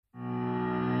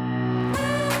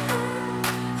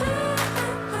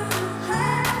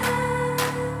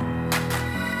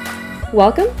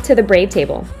Welcome to the Brave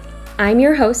Table. I'm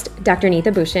your host, Dr.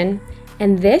 Neetha Bhushan,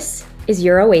 and this is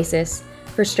your oasis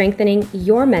for strengthening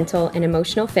your mental and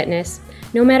emotional fitness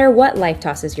no matter what life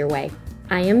tosses your way.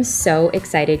 I am so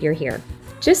excited you're here.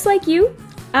 Just like you,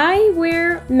 I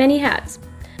wear many hats.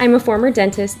 I'm a former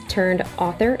dentist turned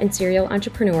author and serial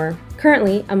entrepreneur,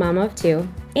 currently a mama of two,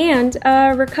 and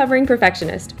a recovering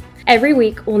perfectionist. Every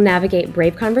week, we'll navigate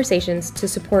brave conversations to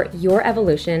support your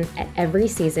evolution at every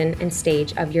season and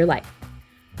stage of your life.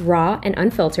 Raw and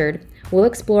unfiltered, we'll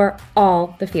explore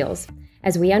all the feels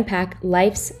as we unpack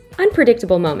life's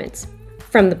unpredictable moments,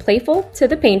 from the playful to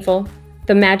the painful,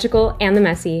 the magical and the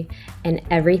messy, and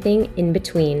everything in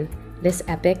between this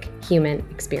epic human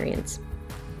experience.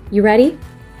 You ready?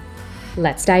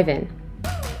 Let's dive in.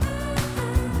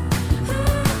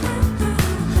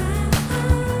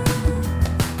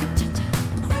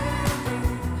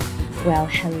 Well,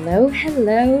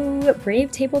 hello,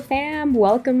 Brave Table fam.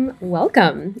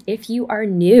 Welcome. If you are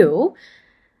new,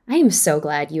 I am so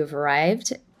glad you have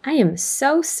arrived. I am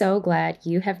so glad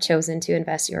you have chosen to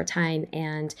invest your time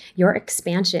and your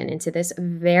expansion into this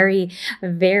very,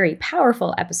 very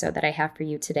powerful episode that I have for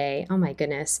you today. Oh my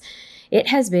goodness. It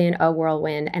has been a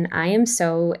whirlwind, and I am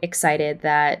so excited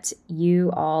that you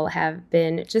all have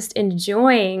been just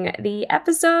enjoying the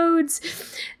episodes.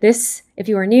 This, if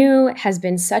you are new, has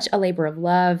been such a labor of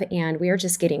love, and we are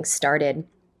just getting started.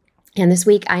 And this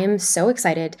week, I am so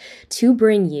excited to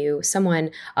bring you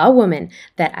a woman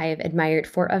that I have admired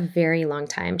for a very long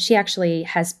time. She actually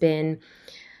has been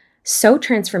so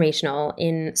transformational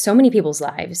in so many people's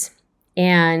lives.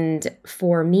 And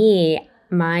for me,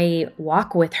 my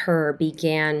walk with her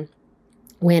began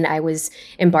when I was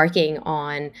embarking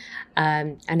on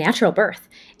a natural birth.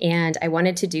 And I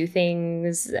wanted to do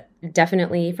things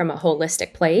definitely from a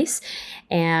holistic place.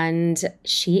 And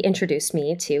she introduced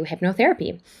me to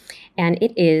hypnotherapy. And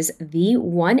it is the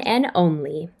one and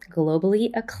only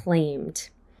globally acclaimed,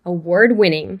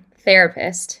 award-winning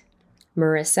therapist,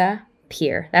 Marisa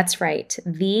Peer. That's right.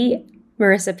 The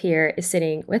Marisa Peer is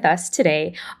sitting with us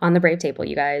today on the Brave Table,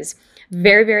 you guys.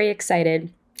 Very, very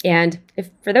excited. And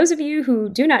for those of you who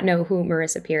do not know who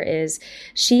Marisa Peer is,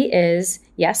 she is,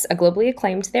 yes, a globally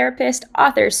acclaimed therapist,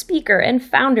 author, speaker, and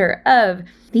founder of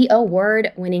the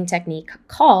award-winning technique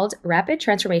called Rapid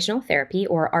Transformational Therapy,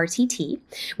 or RTT,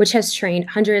 which has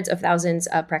trained hundreds of thousands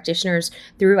of practitioners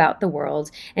throughout the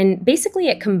world. And basically,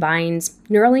 it combines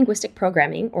neurolinguistic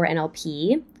programming, or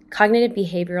NLP, cognitive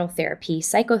behavioral therapy,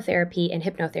 psychotherapy, and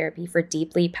hypnotherapy for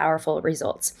deeply powerful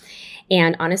results.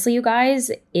 And honestly, you guys,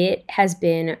 it has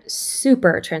been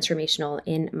super transformational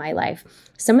in my life.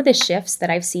 Some of the shifts that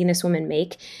I've seen this woman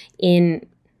make in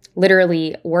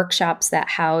literally workshops that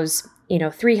house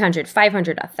 300,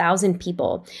 500, 1,000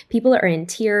 people. People are in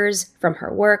tears from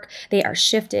her work. They are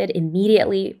shifted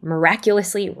immediately,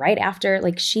 miraculously, right after.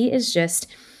 Like, she is just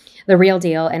the real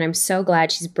deal. And I'm so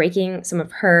glad she's breaking some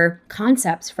of her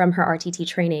concepts from her RTT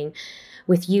training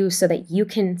with you so that you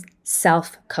can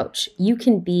self-coach. You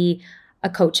can be a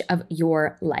coach of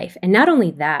your life. And not only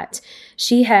that,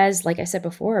 she has, like I said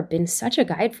before, been such a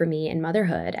guide for me in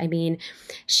motherhood. I mean,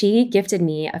 she gifted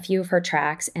me a few of her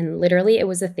tracks, and literally it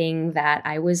was a thing that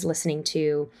I was listening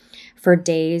to for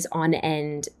days on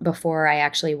end before I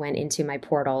actually went into my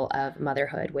portal of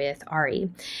motherhood with Ari.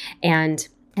 And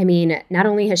I mean, not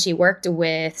only has she worked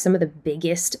with some of the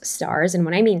biggest stars, and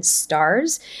when I mean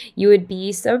stars, you would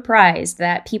be surprised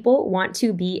that people want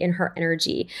to be in her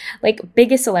energy, like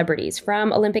biggest celebrities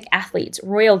from Olympic athletes,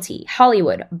 royalty,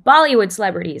 Hollywood, Bollywood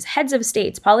celebrities, heads of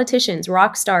states, politicians,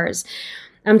 rock stars.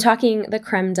 I'm talking the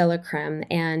creme de la creme,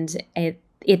 and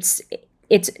it's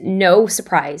no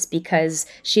surprise because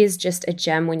she is just a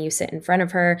gem when you sit in front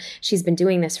of her. She's been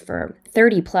doing this for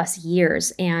 30 plus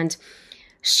years, and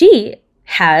she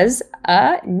has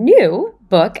a new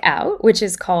book out, which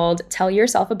is called Tell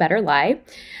Yourself a Better Lie,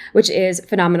 which is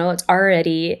phenomenal. It's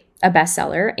already a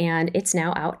bestseller, and it's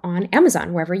now out on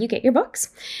Amazon, wherever you get your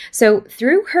books. So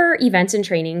through her events and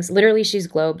trainings, literally she's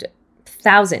globed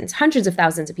thousands, hundreds of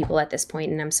thousands of people at this point,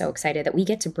 and I'm so excited that we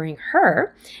get to bring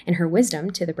her and her wisdom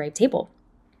to the Brave Table.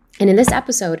 And in this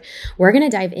episode, we're going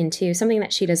to dive into something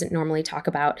that she doesn't normally talk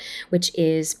about, which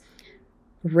is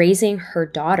raising her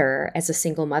daughter as a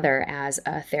single mother as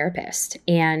a therapist.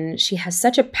 And she has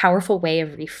such a powerful way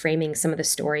of reframing some of the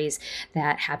stories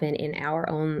that happen in our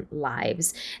own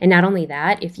lives. And not only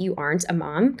that, if you aren't a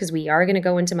mom, because we are going to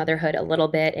go into motherhood a little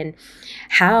bit, and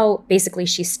how basically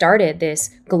she started this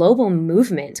global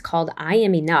movement called I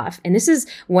Am Enough. And this is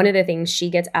one of the things she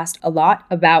gets asked a lot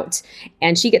about,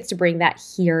 and she gets to bring that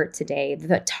here today.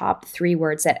 The top 3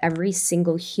 words that every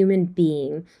single human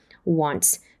being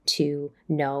wants to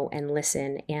know and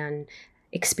listen and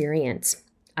experience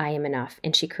I am enough.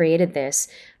 And she created this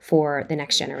for the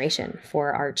next generation,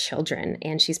 for our children.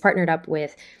 And she's partnered up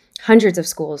with hundreds of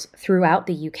schools throughout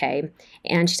the UK.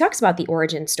 And she talks about the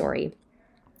origin story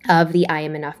of the I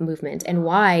Am Enough movement and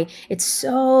why it's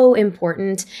so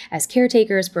important as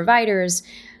caretakers, providers,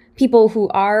 people who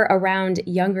are around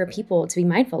younger people to be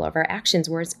mindful of our actions,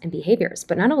 words, and behaviors.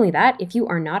 But not only that, if you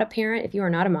are not a parent, if you are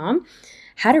not a mom,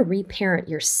 how to reparent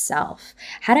yourself,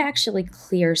 how to actually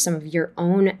clear some of your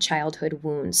own childhood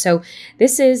wounds. So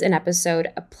this is an episode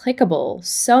applicable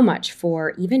so much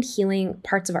for even healing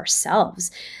parts of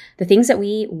ourselves, the things that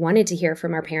we wanted to hear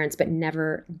from our parents but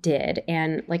never did.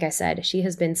 And like I said, she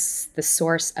has been the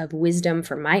source of wisdom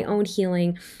for my own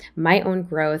healing, my own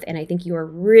growth. And I think you are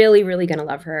really, really going to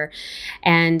love her,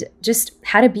 and just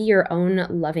how to be your own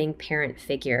loving parent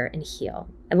figure and heal.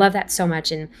 I love that so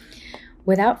much. And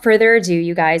without further ado,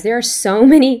 you guys, there are so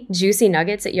many juicy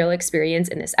nuggets that you'll experience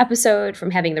in this episode,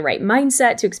 from having the right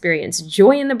mindset to experience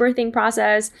joy in the birthing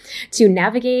process, to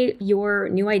navigate your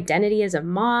new identity as a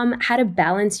mom, how to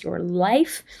balance your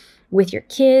life with your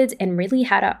kids, and really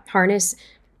how to harness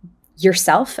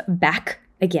yourself back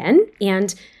again.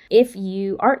 And if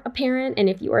you aren't a parent and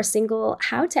if you are single,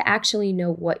 how to actually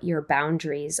know what your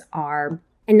boundaries are.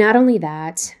 And not only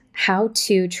that, how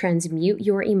to transmute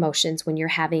your emotions when you're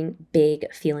having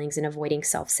big feelings and avoiding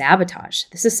self-sabotage.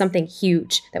 This is something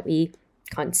huge that we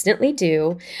constantly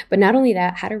do. But not only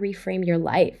that, how to reframe your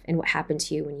life and what happened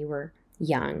to you when you were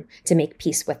young, to make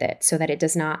peace with it so that it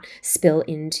does not spill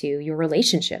into your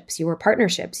relationships, your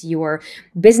partnerships, your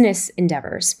business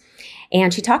endeavors.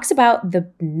 And she talks about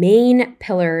the main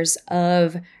pillars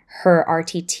of her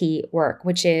RTT work,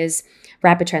 which is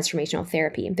rapid transformational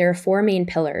therapy. There are 4 main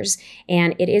pillars,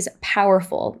 and it is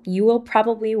powerful. You will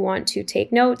probably want to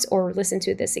take notes or listen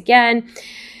to this again.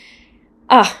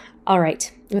 All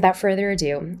right. Without further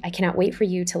ado, I cannot wait for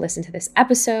you to listen to this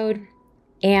episode,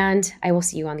 and I will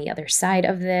see you on the other side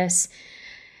of this.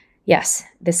 Yes,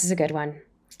 this is a good one.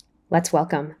 Let's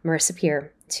welcome Marisa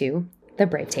Peer to the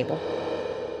Brave Table.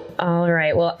 All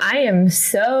right. Well, I am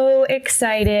so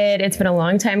excited. It's been a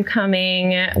long time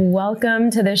coming.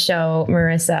 Welcome to the show,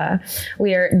 Marisa.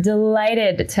 We are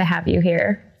delighted to have you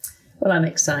here. Well, I'm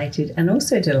excited and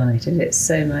also delighted. It's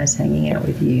so nice hanging out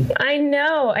with you. I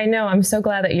know. I'm so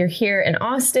glad that you're here in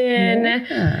Austin.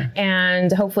 Yeah.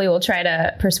 And hopefully we'll try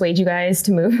to persuade you guys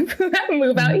to move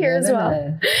out here as well.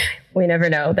 Know. We never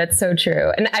know. That's so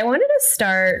true. And I wanted to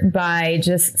start by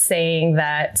just saying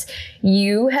that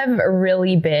you have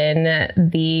really been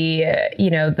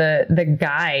the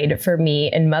guide for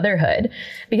me in motherhood.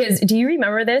 Because do you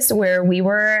remember this, where we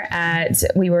were at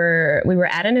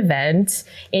an event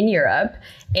in Europe,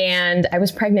 and I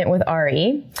was pregnant with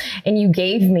Ari, and you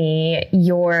gave me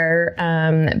your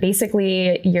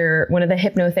basically your one of the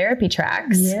hypnotherapy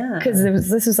tracks. Yeah. Because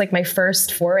this was like my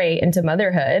first foray into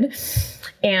motherhood.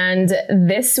 And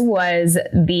this was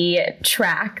the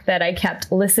track that I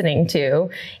kept listening to,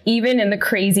 even in the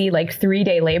crazy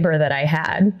 3-day labor that I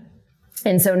had.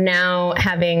 And so now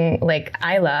having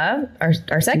Isla,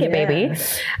 our second baby,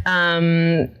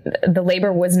 the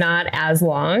labor was not as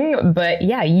long, but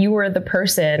yeah, you were the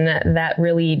person that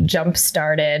really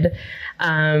jump-started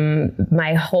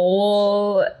my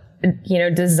whole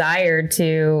desire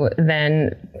to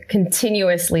then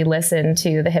continuously listen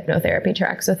to the hypnotherapy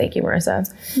track. So thank you,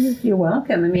 Marisa. You're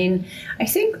welcome. I mean, I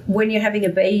think when you're having a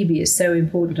baby, it's so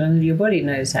important. I know your body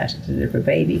knows how to deliver a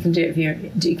baby. You can do it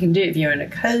if you're in a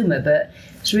coma, but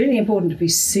it's really important to be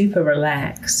super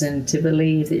relaxed and to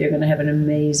believe that you're going to have an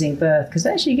amazing birth, because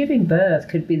actually giving birth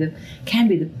can be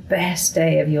the best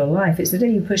day of your life. It's the day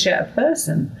you push out a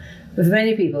person. With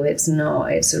many people, it's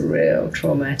not. It's a real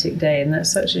traumatic day, and that's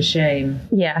such a shame.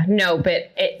 Yeah, no,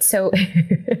 but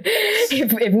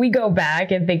if we go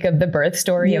back and think of the birth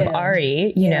story of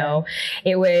Ari,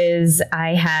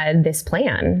 I had this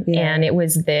plan, and it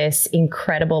was this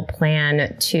incredible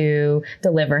plan to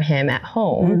deliver him at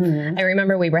home. Mm-hmm. I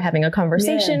remember we were having a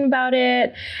conversation about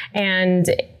it, and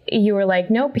you were like,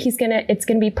 nope, it's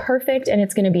gonna be perfect, and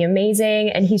it's gonna be amazing,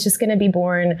 and he's just gonna be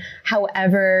born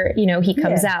however, he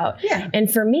comes out. Yeah.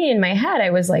 And for me in my head,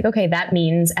 I was like, okay, that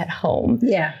means at home.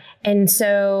 Yeah. And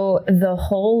so the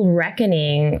whole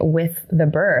reckoning with the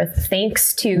birth,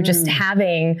 thanks to just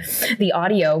having the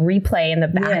audio replay in the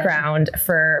background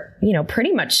for,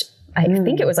 pretty much I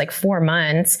think it was like 4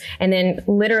 months, and then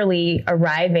literally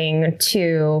arriving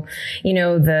to,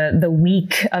 the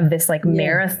week of this like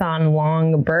marathon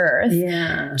long birth.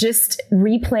 Yeah. Just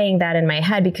replaying that in my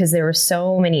head, because there were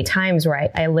so many times where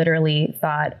I literally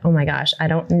thought, oh my gosh, I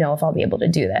don't know if I'll be able to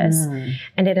do this.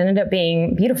 And it ended up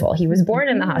being beautiful. He was born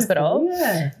in the hospital,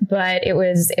 but it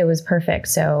was perfect.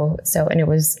 So, and it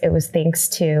was thanks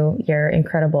to your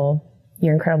incredible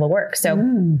work.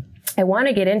 So I want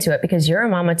to get into it because you're a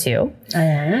mama too. I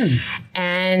am.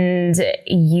 And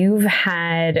you've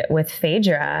had with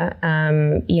Phaedra,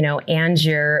 and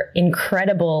your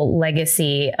incredible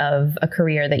legacy of a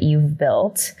career that you've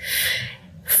built.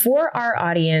 For our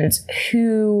audience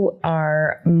who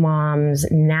are moms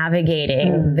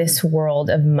navigating this world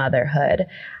of motherhood,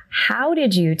 how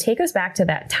did you take us back to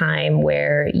that time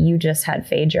where you just had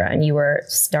Phaedra and you were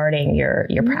starting your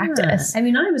practice? I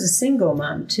mean, I was a single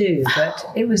mom too, but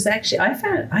it was actually, I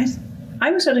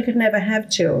was thought I could never have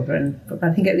children,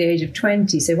 I think at the age of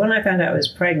 20. So when I found out I was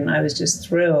pregnant, I was just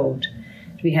thrilled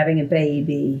to be having a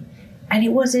baby. And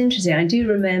it was interesting. I do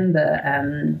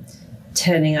remember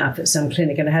turning up at some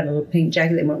clinic, and I had a little pink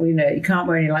jacket that went, you can't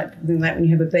wear anything like that when you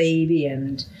have a baby.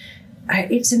 And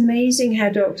it's amazing how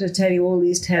doctors tell you all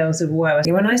these tales of woe.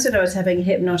 When I said I was having a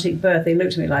hypnotic birth, they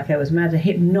looked at me like I was mad. A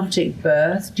hypnotic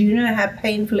birth? Do you know how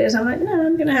painful it is? I'm like, no,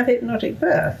 I'm going to have a hypnotic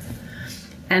birth.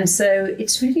 And so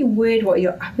it's really weird what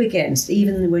you're up against.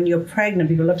 Even when you're pregnant,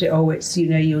 people love it. Oh, it's,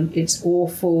 it's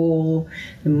awful,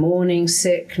 the morning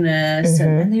sickness.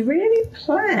 And they really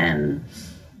plan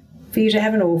for you to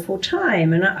have an awful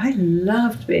time. And I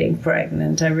loved being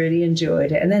pregnant. I really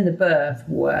enjoyed it. And then the birth,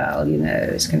 well,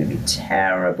 it's going to be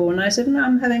terrible. And I said, no,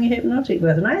 I'm having a hypnotic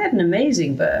birth. And I had an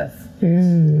amazing birth.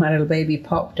 My little baby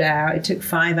popped out. It took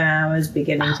 5 hours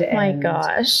beginning to end. Oh my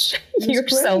gosh. You're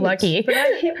so lucky. But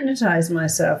I hypnotized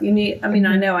myself. I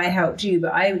know I helped you,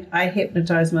 but I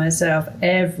hypnotized myself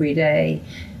every day.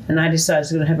 And I decided I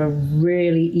was going to have a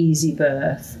really easy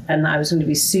birth, and I was going to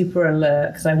be super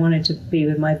alert because I wanted to be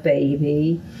with my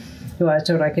baby, who I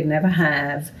thought I could never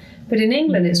have. But in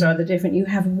England, it's rather different. You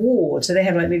have wards, so they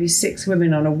have like maybe 6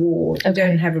 women on a ward. You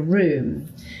don't have a room.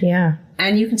 Yeah.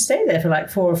 And you can stay there for like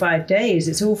 4 or 5 days.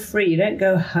 It's all free. You don't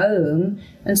go home.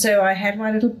 And so I had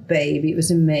my little baby. It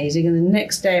was amazing. And the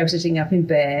next day I was sitting up in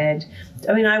bed.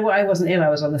 I mean, I wasn't ill. I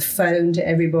was on the phone to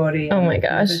everybody. Oh my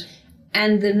gosh.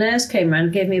 And the nurse came around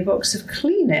and gave me a box of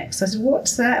Kleenex. I said,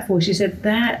 what's that for? She said,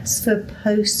 that's for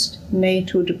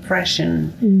postnatal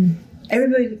depression.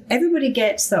 Everybody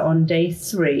gets that on day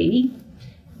 3,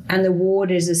 and the ward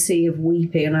is a sea of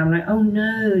weeping. And I'm like, oh,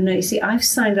 no. You see, I've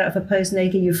signed up for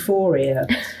postnatal euphoria.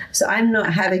 So I'm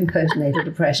not having postnatal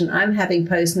depression. I'm having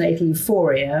postnatal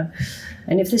euphoria.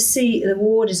 And if the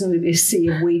ward isn't going to be a sea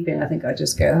of weeping, I think I'll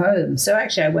just go home. So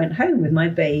actually I went home with my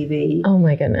baby. Oh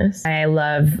my goodness. I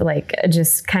love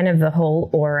just kind of the whole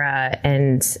aura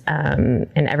and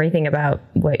everything about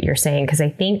what you're saying. Because I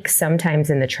think sometimes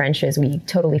in the trenches, we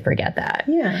totally forget that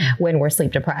when we're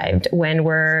sleep deprived, when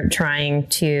we're trying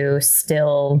to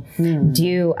still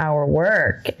do our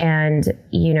work. And,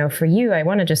 for you, I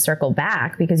want to just circle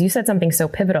back because you said something so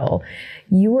pivotal.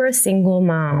 You were a single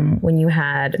mom when you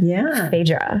had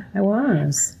Phaedra. I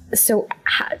was. So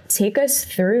take us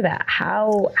through that.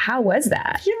 How was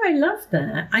that? I loved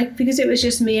that. Because it was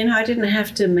just me and her. I didn't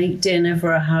have to make dinner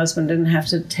for her husband. Didn't have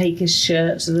to take his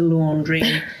shirt to the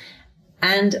laundry.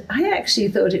 And I actually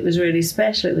thought it was really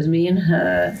special. It was me and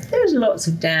her. There was lots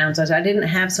of downsides. I didn't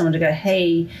have someone to go,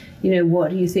 hey,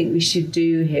 what do you think we should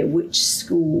do here? Which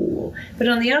school? But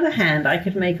on the other hand, I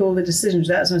could make all the decisions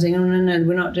without someone saying, oh, no,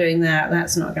 we're not doing that.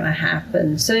 That's not going to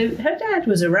happen. So her dad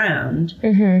was around,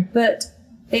 but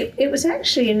it was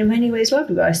actually in many ways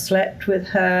lovely. I slept with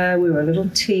her. We were a little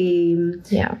team.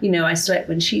 Yeah. I slept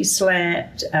when she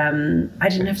slept. I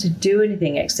didn't have to do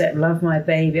anything except love my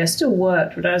baby. I still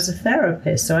worked, but I was a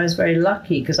therapist, so I was very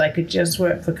lucky because I could just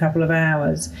work for a couple of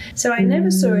hours. So I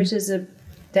never saw it as a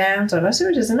downside. I saw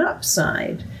it as an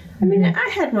upside. I mean, I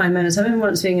had my moments. I remember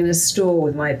once being in a store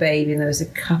with my baby and there was a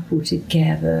couple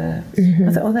together.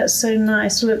 I thought, oh, that's so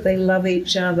nice. Look, they love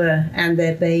each other and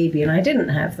their baby. And I didn't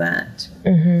have that.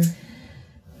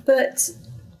 But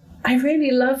I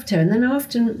really loved her. And then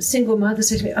often single mothers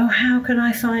say to me, oh, how can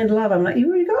I find love? I'm like, you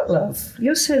already got love.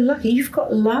 You're so lucky. You've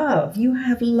got love. You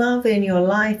have love in your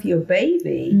life, your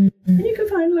baby. And you can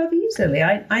find love easily.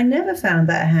 I never found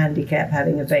that a handicap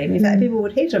having a baby. In fact, people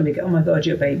would hit on me, go, oh my God,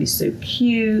 your baby's so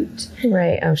cute.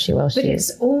 Right. Oh, she will. But it's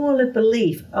all a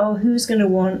belief. Oh, who's going to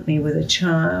want me with a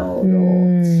child?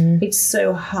 Or it's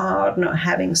so hard not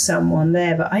having someone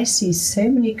there. But I see so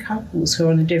many couples who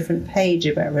are on a different page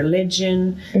about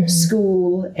religion,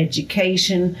 school,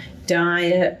 education,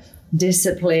 diet,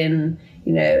 discipline,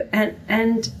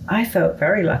 and I felt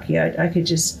very lucky. I could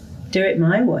just do it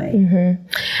my way. Mm-hmm.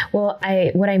 Well,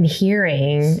 what I'm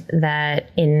hearing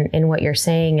that in what you're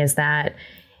saying is that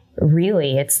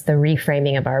really it's the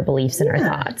reframing of our beliefs and our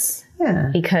thoughts. Yeah.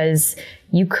 Because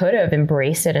you could have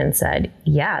embraced it and said,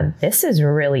 yeah, this is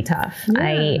really tough. Yeah.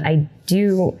 I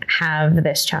do have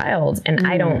this child and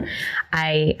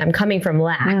I'm coming from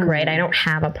lack, right? I don't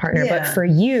have a partner, but for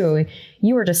you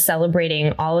were just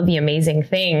celebrating all of the amazing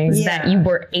things that you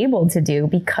were able to do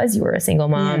because you were a single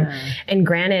mom. And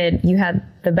granted, you had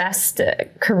the best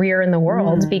career in the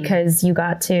world because you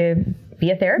got to be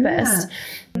a therapist.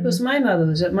 Because my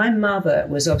mother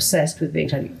was obsessed with being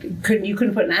told you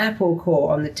couldn't put an apple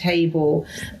core on the table,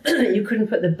 you couldn't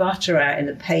put the butter out in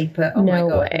the paper. Oh no my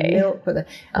God, way. The milk.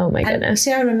 Oh my goodness.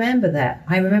 See, I remember that.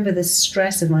 I remember the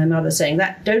stress of my mother saying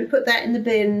that, don't put that in the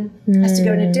bin, it has to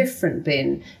go in a different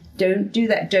bin. Don't do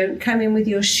that. Don't come in with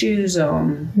your shoes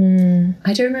on.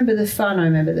 I don't remember the fun, I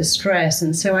remember the stress.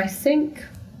 And so I think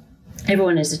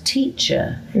everyone is a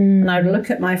teacher. And I'd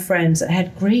look at my friends that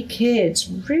had great kids,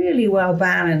 really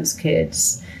well-balanced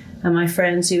kids, and my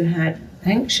friends who had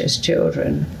anxious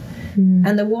children.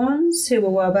 And the ones who were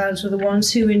well-balanced were the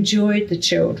ones who enjoyed the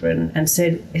children and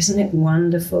said, isn't it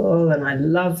wonderful? And I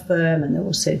love them, and they're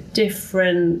all so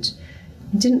different.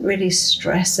 And didn't really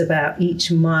stress about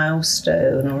each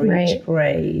milestone or each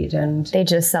grade, and they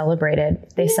just celebrated.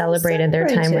 They celebrated their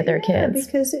time with their kids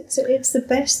because it's the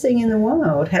best thing in the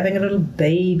world, having a little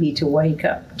baby to wake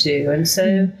up to. And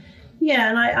so,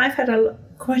 and I've had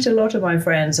quite a lot of my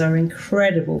friends are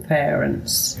incredible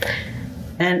parents,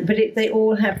 but they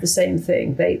all have the same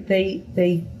thing.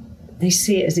 They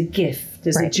see it as a gift,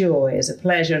 as a joy, as a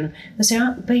pleasure. And they say,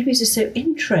 babies are so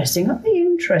interesting. Aren't they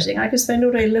interesting? I could spend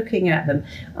all day looking at them.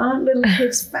 Aren't little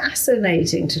kids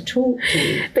fascinating to talk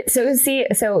to? But so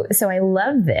I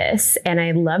love this. And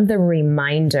I love the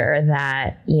reminder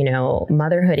that,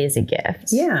 motherhood is a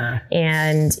gift. Yeah.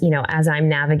 And, as I'm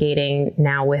navigating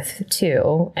now with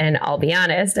two, and I'll be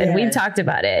honest, and we've talked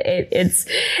about it,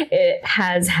 it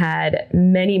has had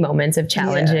many moments of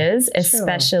challenges,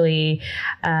 especially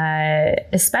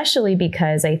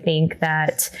because I think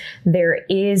that there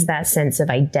is that sense of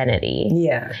identity.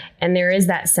 Yeah. And there is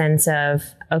that sense of,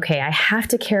 okay, I have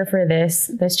to care for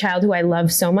this child who I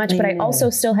love so much, but I also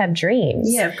still have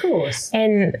dreams. Yeah, of course.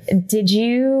 And did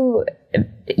you,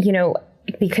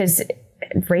 because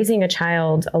raising a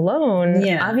child alone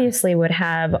obviously would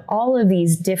have all of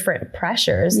these different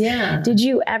pressures. Yeah. Did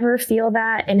you ever feel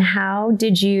that? And how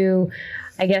did you,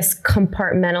 I guess,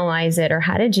 compartmentalize it? Or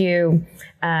how did you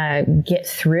get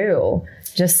through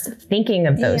just thinking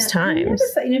of those times?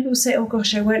 People say, oh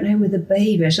gosh, I went home with a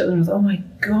baby. I thought, oh my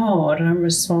God, I'm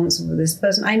responsible for this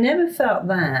person. I never felt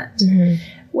that. Mm-hmm.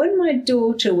 When my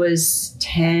daughter was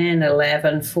 10,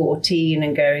 11, 14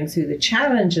 and going through the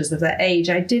challenges of that age,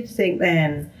 I did think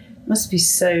then, it must be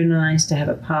so nice to have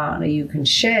a partner you can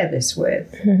share this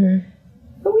with. Mm-hmm.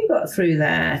 But we got through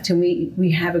that, and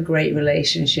we have a great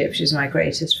relationship. She's my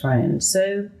greatest friend.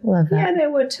 So, love that. Yeah, there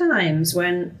were times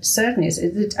when certainly,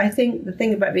 I think the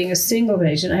thing about being a single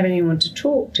parent, you don't have anyone to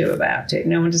talk to about it.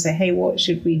 No one to say, hey, what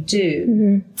should we do?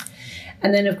 Mm-hmm.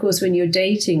 And then, of course, when you're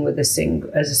dating as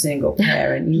a single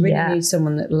parent, you really need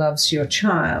someone that loves your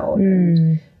child.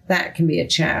 And that can be a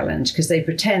challenge because they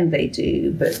pretend they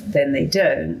do, but then they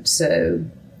don't. So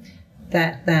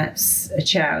that's a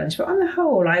challenge. But on the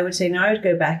whole, I would say, I would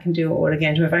go back and do it all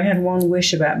again. If I had one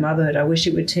wish about motherhood, I wish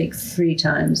it would take 3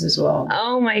 times as long.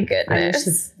 Oh, my goodness. I wish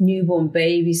the newborn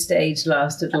baby stage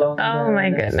lasted longer. Oh, my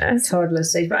goodness. Toddler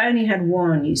stage. But I only had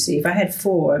 1, you see. If I had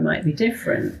 4, it might be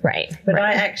different. Right. But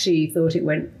I actually thought it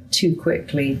went too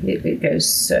quickly. It goes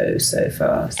so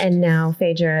fast. And now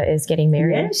Phaedra is getting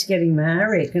married. Yeah, she's getting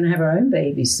married. Going to have her own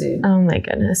baby soon. Oh, my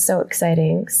goodness. So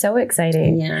exciting. So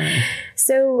exciting. Yeah.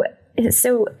 So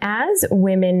as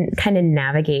women kind of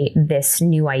navigate this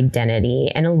new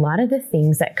identity, and a lot of the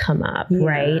things that come up,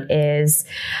 right, is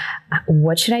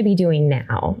what should I be doing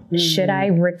now? Should I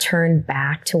return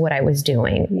back to what I was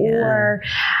doing? Or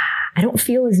I don't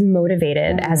feel as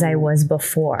motivated as I was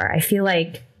before. I feel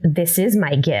like this is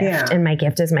my gift and my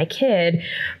gift is my kid,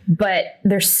 but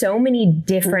there's so many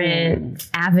different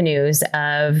avenues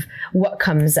of what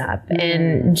comes up.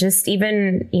 And just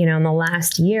even, in the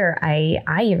last year,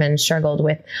 I even struggled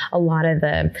with a lot of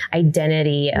the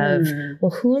identity of, well,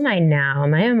 who am I now?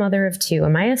 Am I a mother of 2?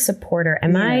 Am I a supporter?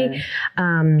 Am I,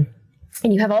 and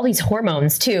you have all these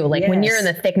hormones too, like when you're in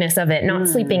the thickness of it, not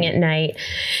sleeping at night.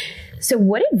 So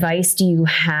what advice do you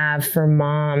have for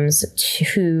moms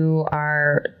who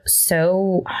are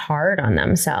so hard on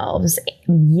themselves,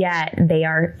 yet they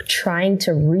are trying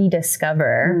to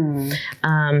rediscover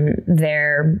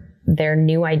their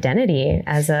new identity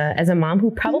as a mom who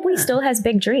probably still has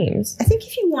big dreams? I think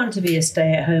if you want to be a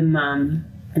stay-at-home mom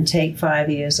and take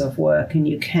 5 years off work, and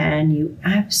you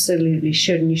absolutely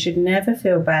should, and you should never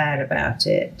feel bad about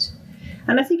it.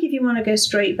 And I think if you want to go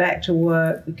straight back to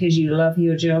work because you love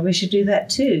your job, you should do that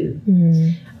too.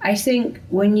 I think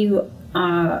when you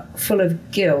are full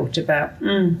of guilt about,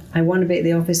 I want to be at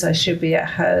the office, I should be at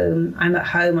home, I'm at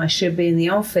home, I should be in the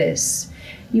office,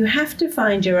 you have to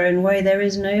find your own way. There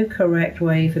is no correct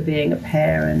way for being a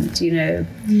parent, you know.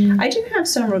 I do have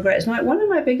some regrets. One of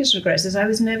my biggest regrets is I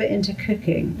was never into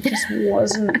cooking. It just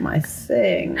wasn't my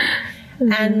thing.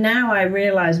 And now I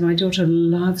realize my daughter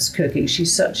loves cooking.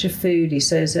 She's such a foodie,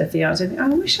 so is her fiance. I think, I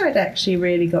wish I'd actually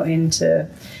really got into...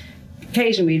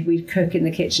 Occasionally we'd cook in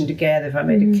the kitchen together. If I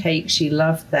made a cake, she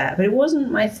loved that. But it wasn't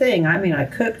my thing. I mean, I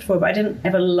cooked for her, but I didn't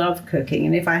ever love cooking.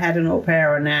 And if I had an au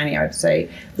pair or a nanny, I'd say,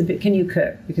 can you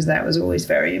cook? Because that was always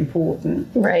very important.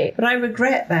 Right. But I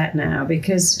regret that now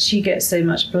because she gets so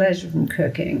much pleasure from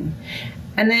cooking.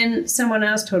 And then someone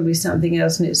else told me something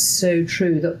else, and it's so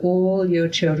true, that all your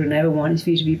children ever want is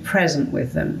for you to be present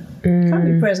with them. You can't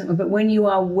be present, but when you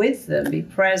are with them, be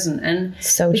present. And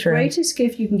so the true. greatest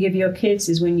gift you can give your kids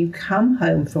is when you come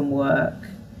home from work,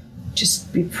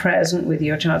 just be present with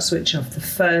your child, switch off the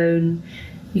phone.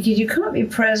 You can't be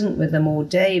present with them all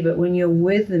day, but when you're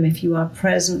with them, if you are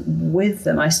present with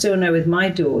them, I still know with my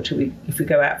daughter, if we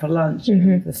go out for lunch,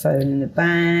 leave the phone in the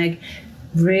bag,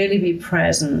 really be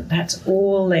present. That's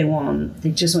all they want.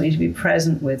 They just want you to be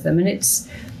present with them. And it's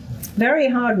very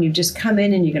hard when you just come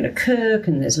in and you're going to cook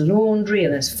and there's laundry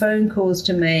and there's phone calls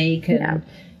to make. And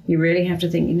you really have to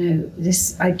think,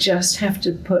 I just have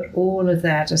to put all of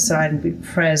that aside and be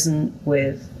present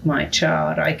with my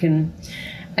child. I can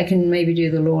maybe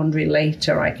do the laundry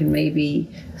later. I can maybe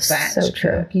batch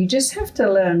cook. You just have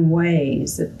to learn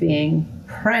ways of being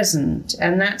present,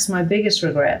 and that's my biggest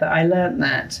regret, that I learned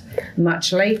that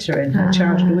much later in her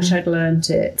childhood. I wish I'd learned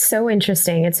it. So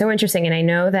interesting. It's so interesting. And I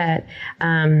know that,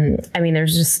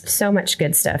 there's just so much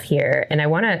good stuff here, and I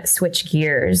want to switch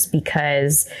gears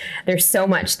because there's so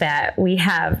much that we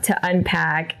have to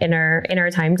unpack in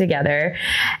our time together.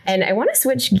 And I want to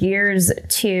switch gears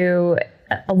to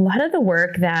a lot of the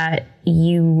work that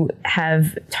you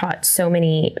have taught so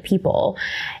many people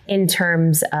in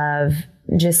terms of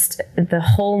just the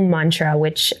whole mantra,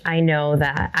 which I know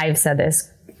that I've said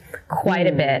this quite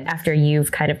a bit after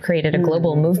you've kind of created a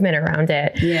global movement around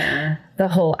it. Yeah. The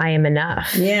whole I am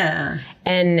enough. Yeah.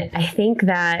 And I think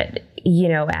that,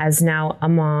 as now a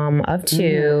mom of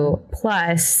two,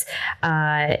 plus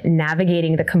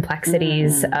navigating the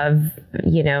complexities of,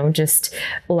 just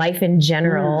life in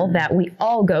general that we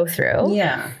all go through.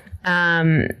 Yeah.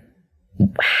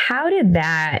 How did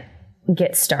that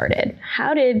get started?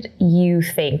 How did you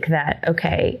think that,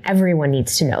 okay, everyone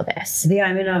needs to know this? The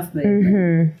I'm enough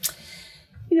movement.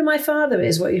 My father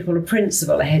is what you call a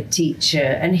principal, a head teacher,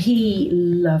 and he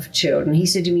loved children. He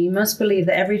said to me, you must believe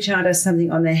that every child has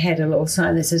something on their head, a little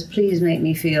sign that says, please make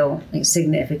me feel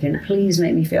significant. Please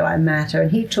make me feel I matter.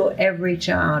 And he taught every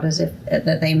child as if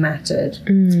that they mattered.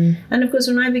 And of course,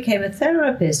 when I became a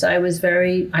therapist, I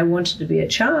wanted to be a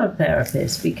child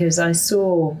therapist because I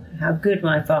saw how good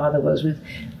my father was with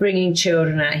bringing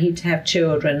children out. He'd have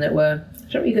children that were,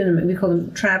 we call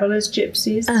them travelers,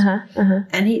 gypsies.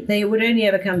 And they would only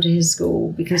ever come to his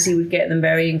school because he would get them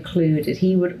very included.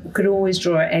 He could always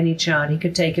draw out any child. He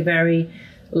could take a very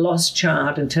lost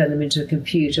child and turn them into a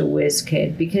computer whiz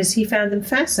kid because he found them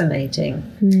fascinating.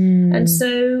 And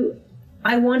so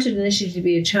I wanted initially to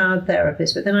be a child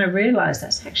therapist, but then I realized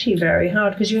that's actually very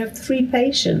hard because you have 3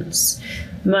 patients,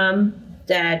 mum,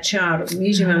 dad, child.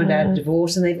 Usually mum and dad are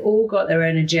divorced and they've all got their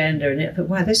own agenda, and I thought,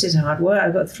 wow, this is hard work.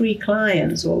 I've got 3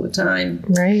 clients all the time.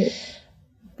 Right.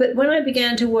 But when I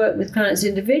began to work with clients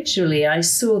individually, I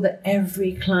saw that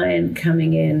every client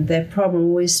coming in, their problem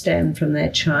always stemmed from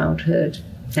their childhood.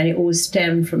 And it always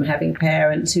stemmed from having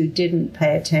parents who didn't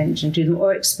pay attention to them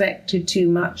or expected too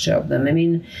much of them. I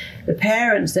mean, the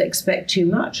parents that expect too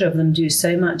much of them do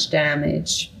so much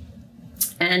damage.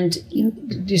 And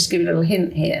just give you a little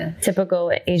hint here.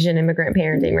 Typical Asian immigrant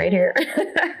parenting right here.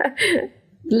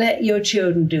 Let your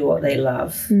children do what they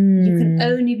love. You can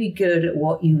only be good at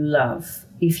what you love.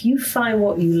 If you find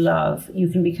what you love, you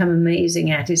can become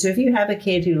amazing at it. So if you have a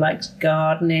kid who likes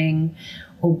gardening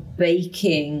or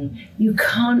baking, you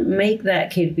can't make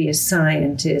that kid be a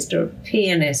scientist or a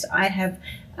pianist. I have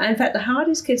In fact, the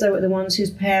hardest kids are the ones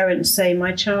whose parents say,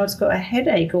 my child's got a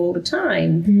headache all the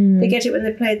time. They get it when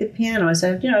they play the piano. I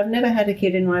said, I've never had a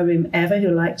kid in my room ever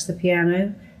who likes the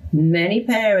piano. Many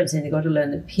parents think they've got to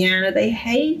learn the piano. They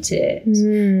hate it.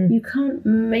 You can't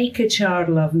make a child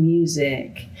love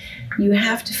music. You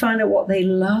have to find out what they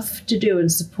love to do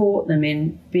and support them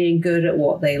in being good at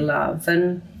what they love.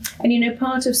 And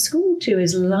part of school too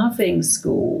is loving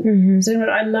school. So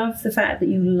I love the fact that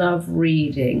you love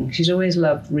reading. She's always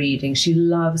loved reading. She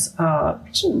loves art.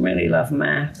 She doesn't really love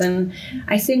math. And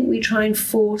I think we try and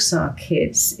force our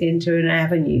kids into an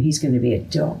avenue. He's going to be a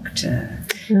doctor.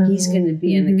 He's going to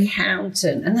be an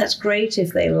accountant. And that's great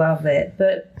if they love it.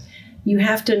 But you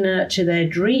have to nurture their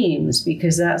dreams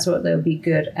because that's what they'll be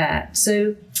good at.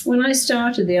 So when I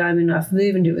started the I'm Enough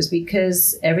movement, it was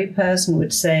because every person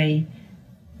would say,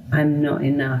 I'm not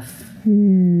enough.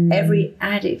 Every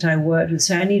addict I worked with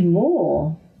said, I need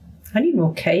more. I need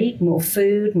more cake, more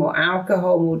food, more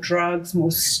alcohol, more drugs,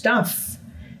 more stuff,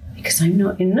 because I'm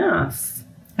not enough.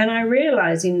 And I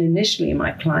realized initially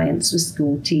my clients were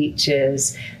school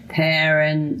teachers,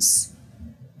 parents,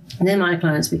 and then my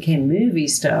clients became movie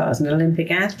stars and Olympic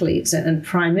athletes and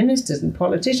prime ministers and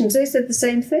politicians. They said the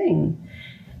same thing.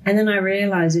 And then I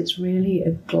realized it's really a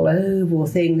global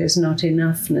thing. There's not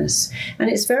enoughness. And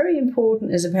it's very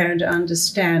important as a parent to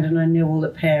understand, and I know all the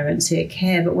parents here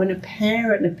care, but when a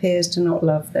parent appears to not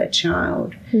love their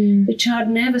child, the child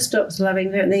never stops loving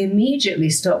them. They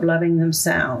immediately stop loving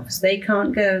themselves. They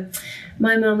can't go,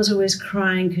 my mum's always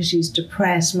crying because she's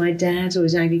depressed. My dad's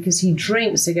always angry because he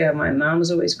drinks. They go, my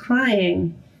mum's always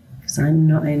crying because I'm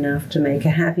not enough to make her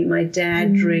happy. My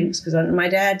dad drinks because my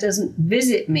dad doesn't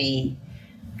visit me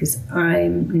because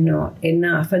I'm not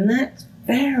enough. And that's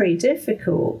very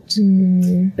difficult.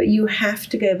 But you have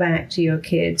to go back to your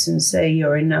kids and say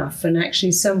you're enough. And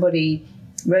actually somebody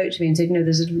wrote to me and said,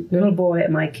 there's a little boy at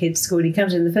my kid's school. He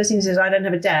comes in, the first thing he says, I don't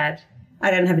have a dad.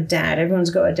 I don't have a dad. Everyone's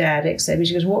got a dad except me.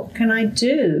 She goes, what can I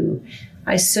do?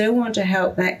 I so want to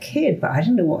help that kid, but I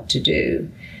don't know what to do.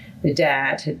 The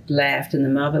dad had left and the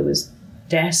mother was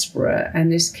desperate, and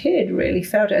this kid really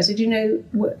felt it. I said, the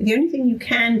only thing you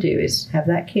can do is have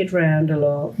that kid round a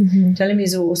lot, tell him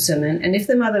he's awesome, and if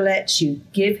the mother lets you,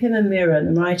 give him a mirror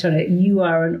and write on it, you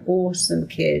are an awesome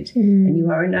kid and you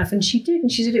are enough. And she did,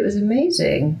 and she said it was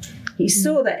amazing. He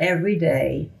saw that every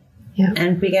day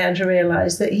and began to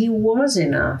realize that he was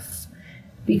enough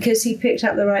because he picked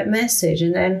up the right message.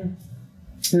 And then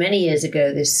many years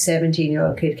ago, this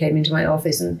 17-year-old kid came into my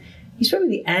office, and he's probably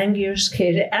the angriest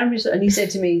kid. And he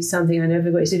said to me something I never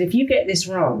forgot. He said, if you get this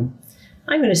wrong,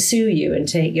 I'm going to sue you and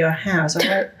take your house. I'm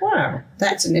like, wow,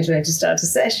 that's an interesting way to start a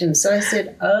session. So I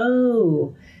said,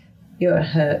 oh, you're a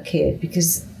hurt kid,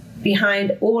 because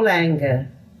behind all anger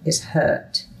is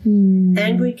hurt.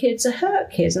 Angry kids are hurt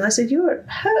kids. And I said, you're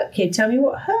a hurt kid. Tell me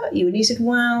what hurt you. And he said,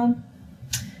 well,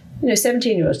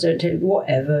 17-year-olds don't tell you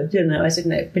whatever. Don't know. I said,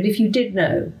 no. But if you did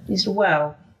know, he said,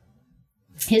 well,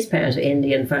 his parents were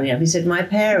Indian, funny enough. He said, my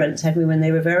parents had me when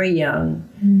they were very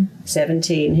young,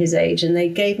 17, his age, and they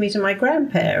gave me to my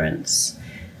grandparents.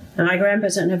 And my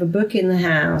grandparents don't have a book in the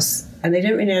house, and they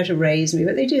don't really know how to raise me,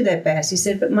 but they do their best. He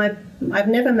said, but I've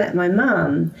never met my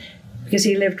mum, because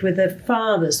he lived with her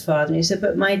father's father. And he said,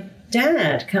 but my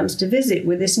dad comes to visit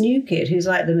with this new kid who's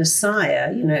like the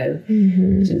Messiah, He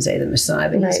didn't say the Messiah,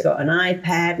 but he's got an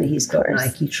iPad and he's got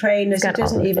Nike trainers. He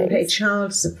doesn't even pay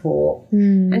child support.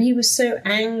 And he was so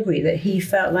angry that he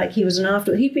felt like he was an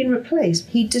afterthought. He'd been replaced.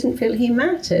 He didn't feel he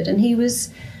mattered. And he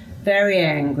was very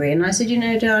angry. And I said,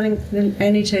 darling, I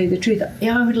only tell you the truth.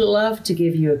 I would love to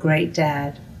give you a great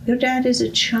dad. Your dad is a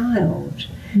child.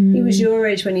 He was your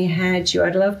age when he had you.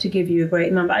 I'd love to give you a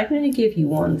great mum, but I can only give you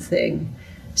one thing.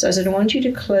 So I said, I want you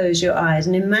to close your eyes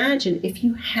and imagine if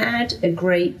you had a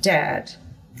great dad,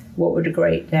 what would a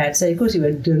great dad say? Of course he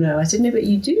went, don't know. I said, no, but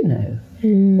you do know.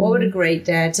 What would a great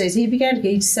dad say? So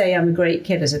he'd say, I'm a great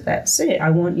kid. I said, that's it. I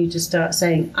want you to start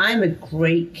saying, I'm a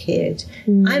great kid.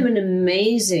 I'm an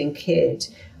amazing kid.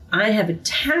 I have a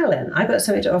talent. I've got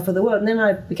something to offer the world. And then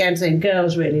I began saying,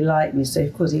 girls really like me. So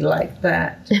of course he liked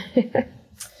that.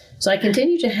 So I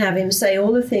continued to have him say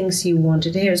all the things he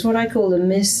wanted to hear. It's what I call the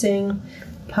missing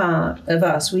part of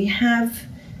us. We have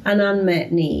an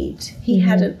unmet need. He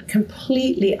had a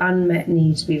completely unmet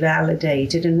need to be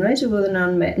validated. And most people with an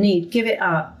unmet need give it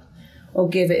up or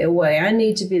give it away. I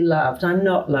need to be loved. I'm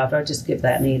not loved. I'll just give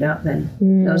that need up then.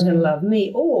 No one's going to love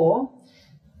me. Or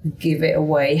give it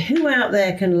away. Who out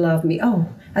there can love me? Oh,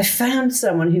 I found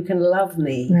someone who can love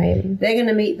me. Right. They're going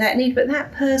to meet that need. But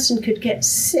that person could get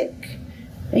sick.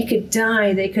 They could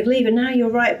die. They could leave. And now you're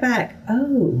right back.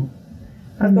 Oh,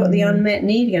 I've got the unmet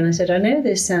need again. I said, I know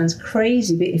this sounds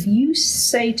crazy, but if you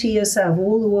say to yourself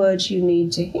all the words you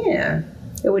need to hear,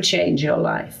 it would change your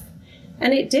life.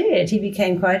 And it did. He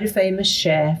became quite a famous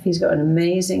chef. He's got an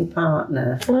amazing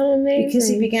partner. Oh, amazing. Because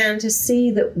he began to see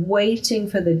that waiting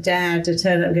for the dad to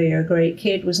turn up and go, you're a great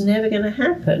kid, was never going to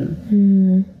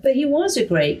happen. But he was a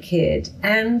great kid.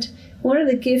 And one of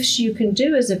the gifts you can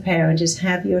do as a parent is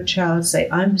have your child say,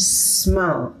 I'm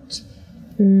smart.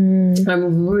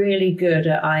 I'm really good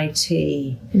at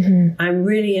IT. I'm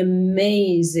really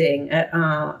amazing at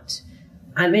art.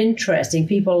 I'm interesting.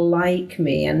 People like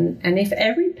me. And if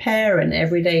every parent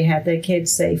every day had their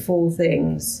kids say 4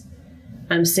 things,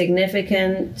 I'm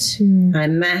significant, I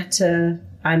matter,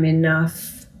 I'm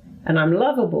enough, and I'm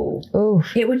lovable,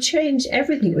 it would change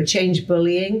everything. It would change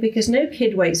bullying, because no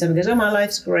kid wakes up and goes, oh, my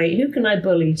life's great. Who can I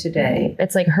bully today?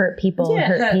 It's like hurt people,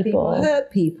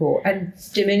 hurt people, and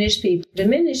diminish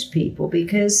people,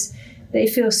 because they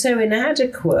feel so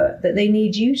inadequate that they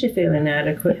need you to feel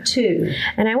inadequate too.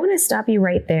 And I want to stop you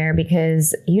right there,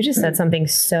 because you just said something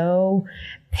so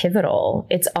pivotal.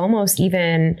 It's almost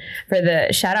even for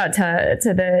the shout out to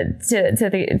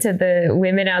the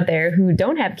women out there who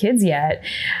don't have kids yet.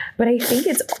 But I think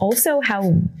it's also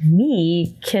how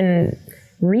we can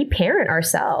reparent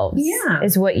ourselves,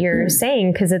 is what you're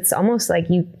saying, because it's almost like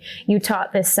you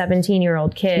taught this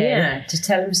 17-year-old kid to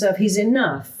tell himself he's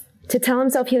enough. To tell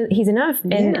himself he's enough,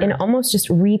 and almost just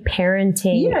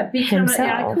reparenting himself.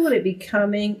 I call it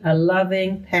becoming a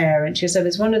loving parent. So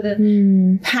it's one of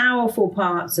the powerful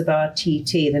parts of our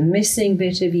TT, the missing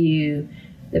bit of you,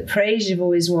 the praise you've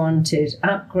always wanted,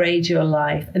 upgrade your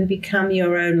life and become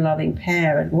your own loving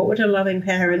parent. What would a loving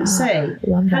parent say?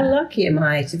 How lucky am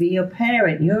I to be your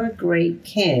parent? You're a great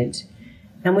kid.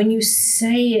 And when you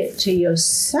say it to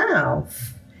yourself,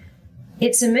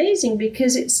 it's amazing,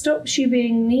 because it stops you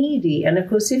being needy. And of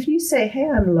course, if you say, hey,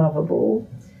 I'm lovable,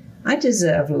 I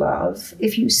deserve love,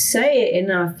 if you say it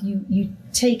enough, you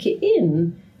take it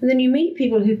in, and then you meet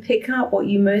people who pick up what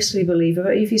you mostly believe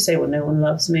about. If you say, well, no one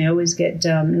loves me, I always get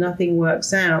done, nothing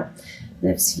works out,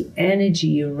 that's the energy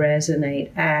you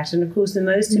resonate at. And of course, the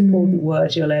most important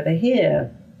words you'll ever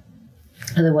hear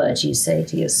are the words you say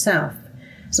to yourself.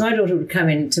 So my daughter would come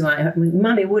into my,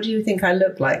 Mummy, what do you think I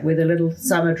look like with a little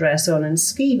summer dress on and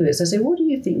ski boots? I said, what do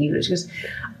you think you look? She goes,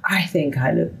 I think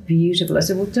I look beautiful. I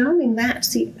said, well, darling,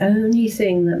 that's the only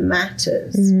thing that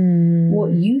matters,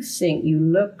 what you think you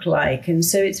look like. And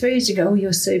so it's very easy to go, oh,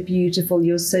 you're so beautiful,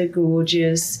 you're so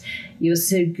gorgeous, you're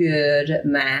so good at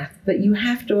math. But you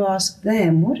have to ask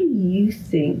them, what do you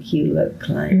think you look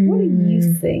like? What do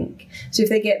you think? So if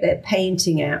they get their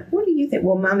painting out, what do you think?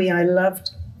 Well, Mummy, I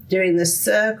loved doing the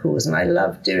circles and I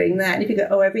love doing that. And if you go,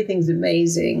 oh, everything's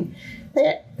amazing,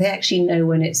 they actually know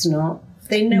when it's not.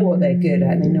 They know what they're good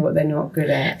at and they know what they're not good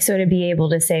at. So to be able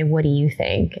to say, what do you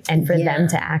think? And for them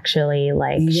to actually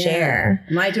share.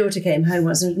 My daughter came home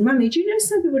once and said, Mummy, do you know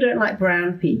some people don't like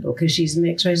brown people because she's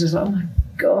mixed race? I was like, oh my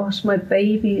gosh, my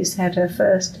baby's had her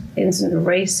first incident of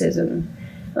racism.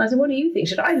 And I said, what do you think?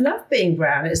 She said, I love being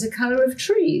brown. It's the colour of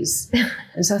trees.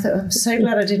 And so I thought, I'm so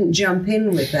glad I didn't jump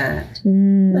in with that.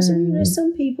 I said, you know,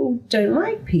 some people don't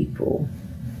like people,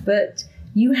 but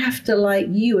you have to like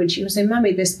you. And she was saying,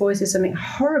 Mummy, this boy said something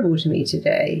horrible to me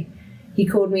today. He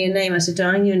called me a name. I said,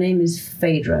 darling, your name is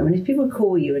Phaedra. And if people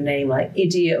call you a name like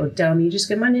idiot or dumb, you just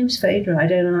go, my name's Phaedra. I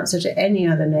don't answer to any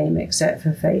other name except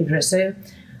for Phaedra. So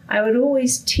I would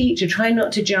always teach her, try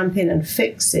not to jump in and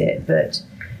fix it, but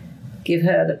give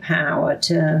her the power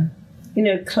to, you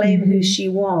know, claim who she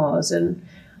was. And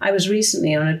I was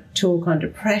recently on a talk on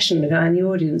depression. The guy in the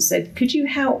audience said, could you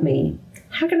help me?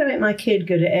 How can I make my kid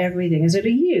good at everything? I said, are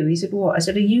you? He said, what? I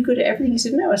said, are you good at everything? He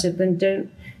said, no. I said, then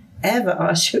don't ever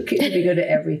ask your kid to be good at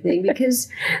everything, because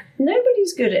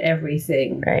nobody's good at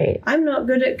everything. Right. I'm not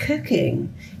good at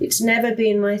cooking. It's never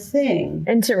been my thing.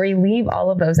 And to relieve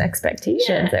all of those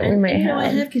expectations that we might have. I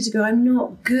have kids who go, I'm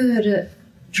not good at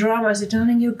drama. I said,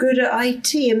 darling, you're good at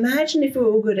IT. Imagine if we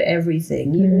were all good at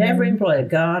everything. You'd never employ a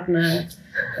gardener.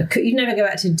 You'd never go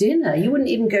out to dinner. You wouldn't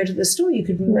even go to the store. You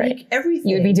could make everything.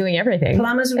 You would be doing everything.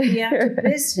 Plumbers would be out of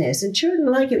business. And children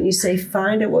like it when you say,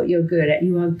 find out what you're good at.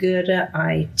 You are good at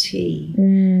IT. You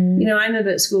know, I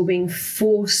remember at school being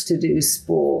forced to do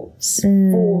sports,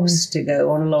 forced to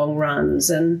go on long runs.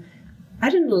 And I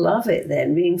didn't love it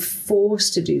then, being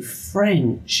forced to do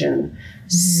French and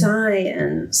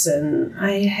science, and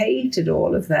I hated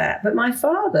all of that. But my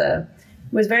father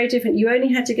was very different. You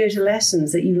only had to go to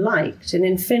lessons that you liked. And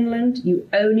in Finland, you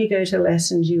only go to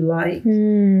lessons you like.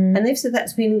 And they've said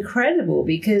that's been incredible,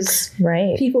 because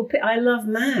people, I love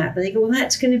math. And they go, well,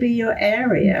 that's going to be your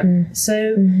area.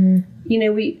 So,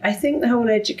 I think the whole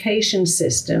education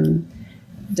system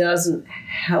doesn't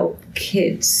help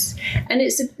kids. And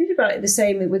it's a bit about the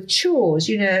same with chores,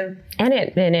 And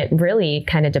it really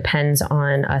kind of depends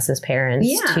on us as parents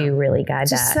to really guide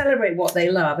to that. celebrate what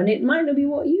they love. And it might not be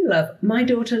what you love. My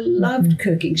daughter loved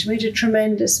cooking. She made a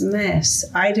tremendous mess.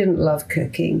 I didn't love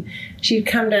cooking. She'd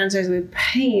come downstairs with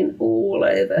paint all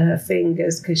over her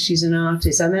fingers because she's an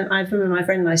artist. I remember my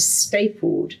friend and I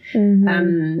stapled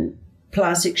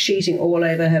plastic sheeting all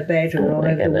over her bedroom and all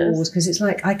over the walls, because it's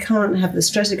like, I can't have the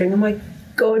stress of going, oh my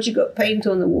God, you got paint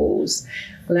on the walls.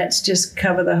 Let's just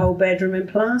cover the whole bedroom in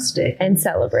plastic. And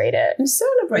celebrate it.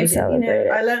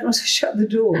 I learned not to shut the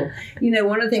door.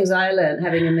 One of the things I learned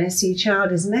having a messy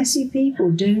child is messy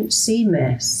people don't see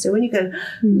mess. So when you go,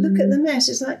 look at the mess,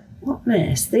 it's like, what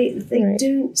mess? They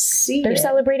don't see They're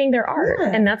celebrating their art,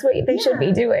 and that's what they should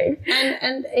be doing.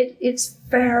 And it's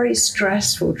very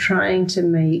stressful trying to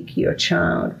make your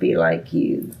child be like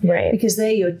you. Right. Because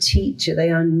they're your teacher. They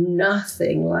are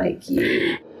nothing like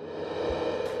you.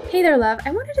 Hey there, love.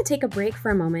 I wanted to take a break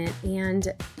for a moment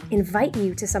and invite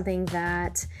you to something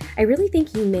that I really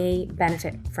think you may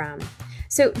benefit from.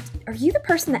 So, are you the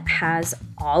person that has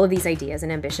all of these ideas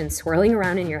and ambitions swirling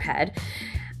around in your head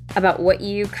about what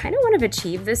you kind of want to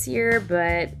achieve this year,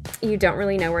 but you don't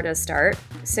really know where to start?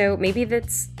 So maybe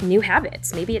that's new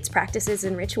habits. Maybe it's practices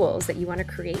and rituals that you want to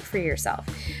create for yourself.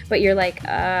 But you're like,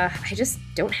 I just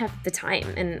don't have the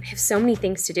time and I have so many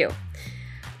things to do.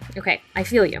 Okay, I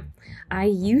feel you. I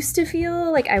used to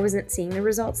feel like I wasn't seeing the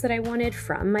results that I wanted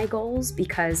from my goals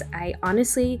because I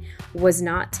honestly was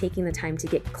not taking the time to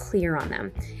get clear on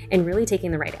them and really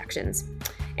taking the right actions.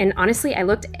 And honestly, I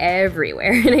looked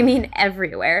everywhere, and I mean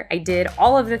everywhere. I did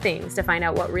all of the things to find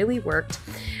out what really worked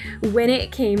when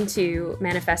it came to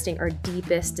manifesting our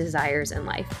deepest desires in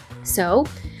life. So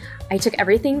I took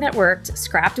everything that worked,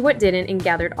 scrapped what didn't, and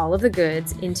gathered all of the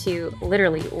goods into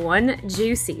literally one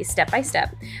juicy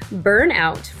step-by-step,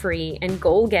 burnout-free, and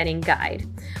goal-getting guide,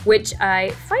 which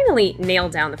I finally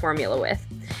nailed down the formula with.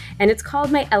 And it's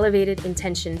called my Elevated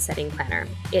Intention Setting Planner.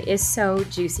 It is so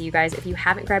juicy, you guys. If you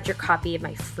haven't grabbed your copy of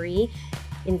my free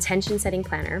Intention Setting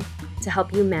Planner to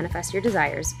help you manifest your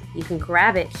desires, you can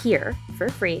grab it here for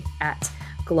free at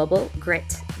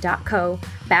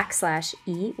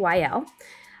globalgrit.co/EYL.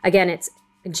 Again, it's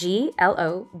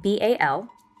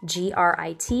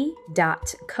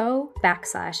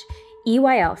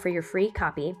globalgrit.co/EYL for your free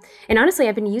copy. And honestly,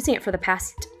 I've been using it for the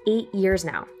past 8 years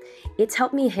now. It's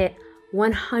helped me hit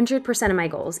 100% of my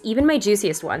goals, even my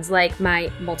juiciest ones, like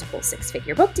my multiple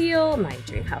 6-figure book deal, my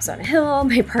dream house on a hill,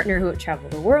 my partner who would travel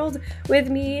the world with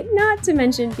me, not to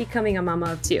mention becoming a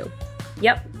mama of 2.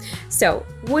 Yep. So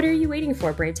what are you waiting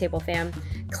for, Brave Table fam?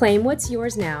 Claim what's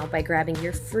yours now by grabbing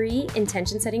your free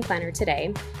intention setting planner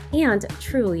today and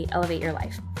truly elevate your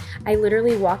life. I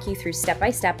literally walk you through step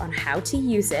by step on how to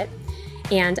use it,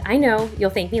 and I know you'll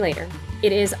thank me later.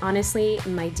 It is honestly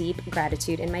my deep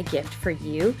gratitude and my gift for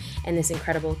you and this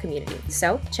incredible community.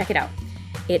 So check it out.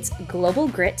 It's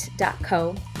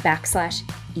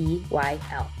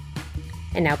globalgrit.co/EYL.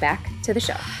 And now back to the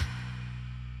show.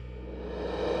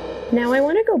 Now, I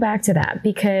want to go back to that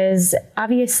because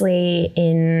obviously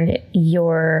in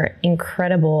your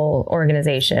incredible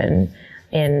organization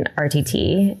in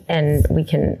RTT, and we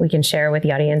can share with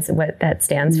the audience what that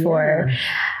stands for.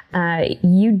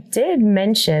 You did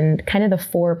mention kind of the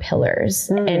 4 pillars,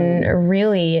 and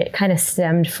really it kind of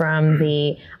stemmed from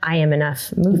the I Am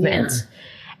Enough movement. Yeah.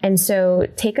 And so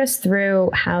take us through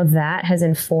how that has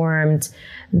informed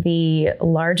the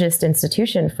largest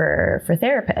institution for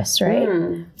therapists, right?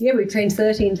 Yeah, we've trained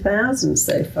 13,000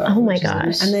 so far. Oh my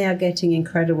gosh. And they are getting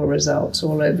incredible results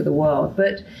all over the world.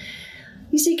 But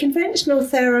you see, conventional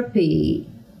therapy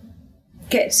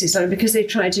gets it because they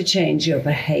try to change your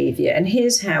behavior. And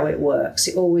here's how it works.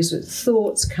 It always,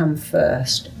 thoughts come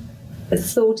first. The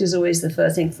thought is always the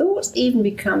first thing. Thoughts even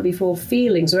become before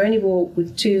feelings. We're only walk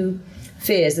with 2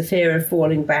 fears, the fear of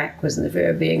falling backwards and the fear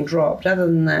of being dropped. Other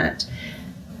than that,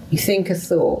 you think a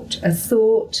thought. A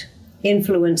thought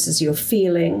influences your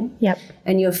feeling. Yep.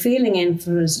 And your feeling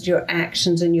influences your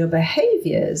actions and your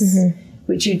behaviors,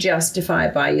 which you justify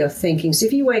by your thinking. So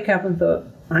if you wake up and thought,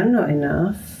 I'm not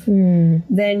enough,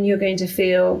 then you're going to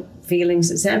feel feelings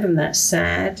that stem from that: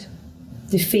 sad,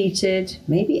 defeated,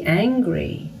 maybe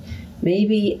angry,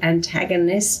 maybe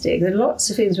antagonistic. There are lots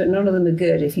of feelings, but none of them are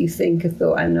good. If you think a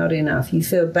thought, I'm not enough, you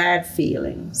feel bad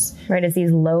feelings. Right, it's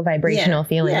these low vibrational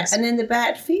feelings. Yeah, and then the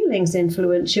bad feelings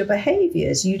influence your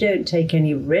behaviors. You don't take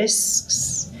any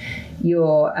risks.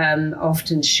 You're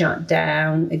often shut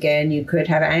down. Again, you could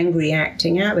have angry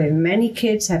acting out behavior. Many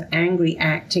kids have angry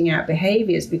acting out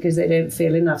behaviors because they don't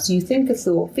feel enough. So you think a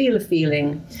thought, feel a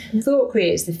feeling. Thought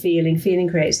creates the feeling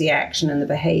creates the action and the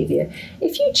behavior.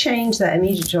 If you change that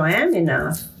immediately to I am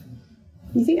enough,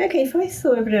 you think, okay, if I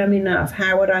thought every day I'm enough,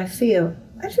 how would I feel?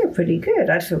 I'd feel pretty good.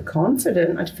 I'd feel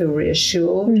confident. I'd feel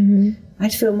reassured.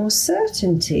 I'd feel more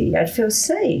certainty. I'd feel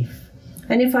safe.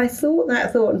 And if I thought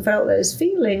that thought and felt those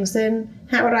feelings, then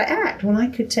how would I act? Well, I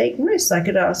could take risks. I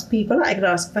could ask people. I could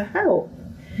ask for help.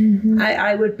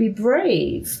 I would be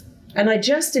brave. And I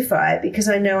justify it because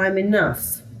I know I'm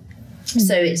enough.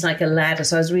 So it's like a ladder.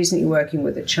 So I was recently working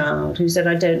with a child who said,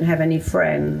 I don't have any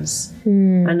friends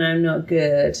and I'm not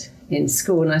good in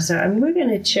school. And I said, we're going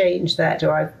to change that.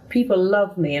 People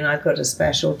love me and I've got a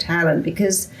special talent,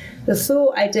 because the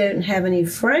thought I don't have any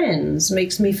friends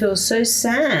makes me feel so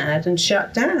sad and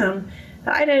shut down.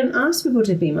 I don't ask people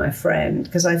to be my friend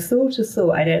because I've thought a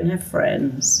thought I don't have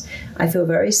friends. I feel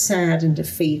very sad and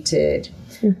defeated.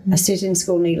 I sit in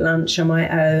school and eat lunch on my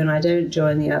own. I don't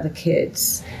join the other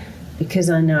kids because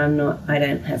I know I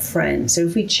don't have friends. So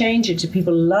if we change it to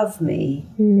people love me,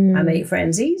 I make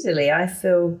friends easily, I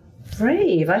feel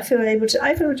brave. I feel able to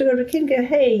go to a kid and go,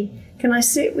 hey, can I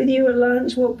sit with you at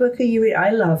lunch? What book are you reading?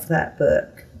 I love that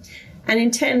book. And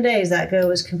in 10 days, that girl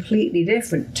was completely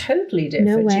different, totally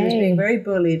different. No way. She was being very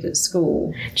bullied at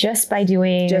school. Just by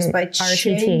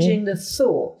changing the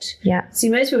thought. Yeah. See,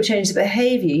 most people change the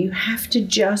behavior. You have to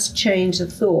just change the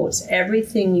thoughts.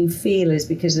 Everything you feel is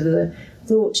because of the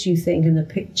thoughts you think and the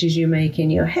pictures you make in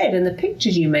your head. And the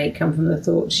pictures you make come from the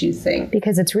thoughts you think.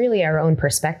 Because it's really our own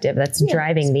perspective that's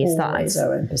driving these thoughts.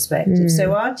 Our own perspective.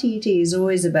 So RTT is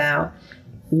always about,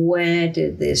 where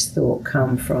did this thought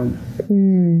come from?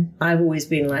 I've always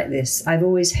been like this. I've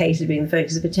always hated being the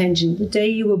focus of attention. The day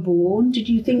you were born, did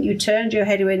you think you turned your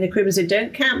head away in the crib and said,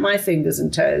 don't count my fingers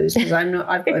and toes because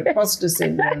I've got imposter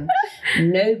syndrome.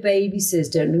 No baby says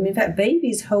don't. In fact,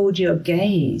 babies hold your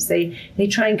gaze. They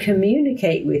try and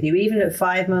communicate with you. Even at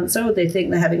 5 months old, they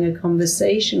think they're having a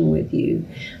conversation with you.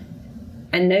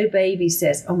 And no baby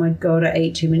says, oh my God, I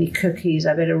ate too many cookies.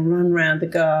 I better run around the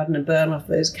garden and burn off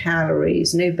those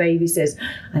calories. No baby says,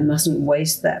 I mustn't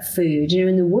waste that food. You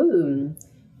know, in the womb,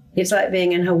 it's like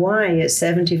being in Hawaii at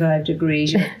 75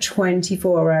 degrees. You have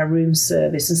 24-hour room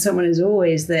service and someone is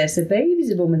always there. So babies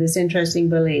are born with this interesting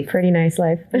belief. Pretty nice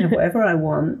life. I have whatever I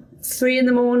want. 3 in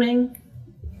the morning,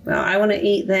 well, I want to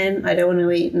eat then. I don't want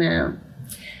to eat now.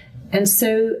 And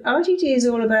so RTT is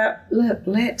all about, look,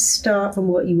 let's start from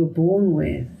what you were born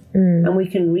with. And we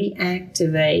can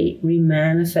reactivate,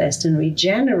 remanifest, and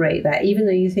regenerate that, even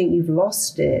though you think you've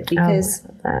lost it. Because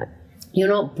you're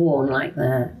not born like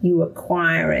that. You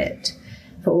acquire it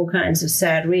for all kinds of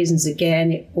sad reasons.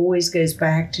 Again, it always goes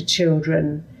back to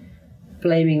children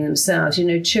blaming themselves. You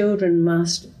know, children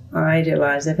must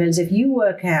idealize their parents. If you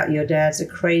work out your dad's a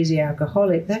crazy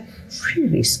alcoholic, that's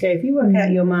really scary. If you work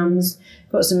out your mum's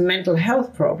got some mental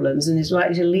health problems and is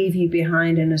likely to leave you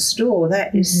behind in a store,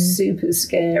 that is super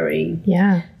scary.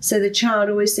 Yeah. So the child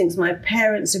always thinks, my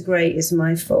parents are great, it's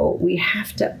my fault. We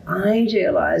have to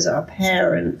idealize our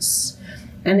parents.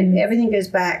 And everything goes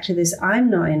back to this, I'm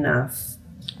not enough.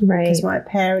 Right. Because my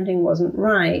parenting wasn't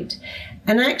right.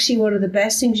 And actually, one of the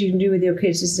best things you can do with your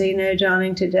kids is say, no,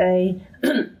 darling, today,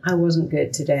 I wasn't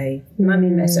good today. Mummy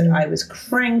messed up. I was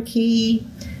cranky.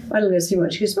 I don't know too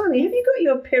much. She goes, Mummy, have you got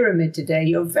your pyramid today?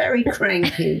 You're very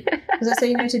cranky. Because I say,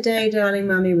 you know, today, darling,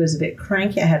 Mummy was a bit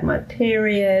cranky. I had my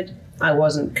period. I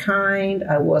wasn't kind.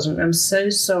 I'm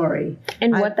so sorry.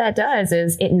 And what that does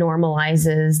is it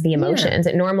normalizes the emotions.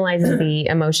 It normalizes the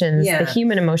emotions, the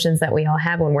human emotions that we all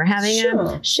have when we're having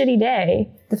a shitty day.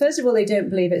 First of all, they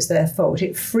don't believe it's their fault.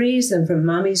 It frees them from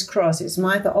Mummy's cross. It's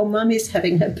my fault. Oh, Mummy's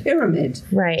having her pyramid.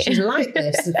 Right. She's like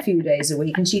this a few days a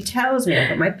week. And she tells me, I've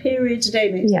got my period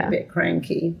today, makes me a bit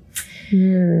cranky.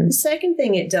 The second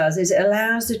thing it does is it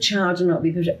allows the child to not be,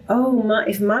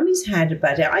 if Mummy's had a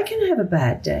bad day, I can have a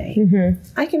bad day.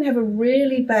 I can have a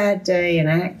really bad day and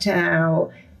act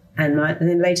out. And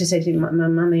then later say to my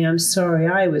Mummy, I'm sorry,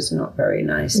 I was not very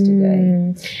nice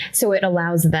today. So it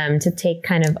allows them to take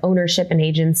kind of ownership and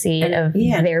agency of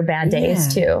their bad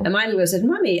days too. And my little girl said,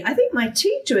 Mummy, I think my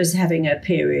teacher was having a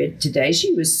period today.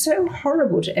 She was so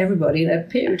horrible to everybody.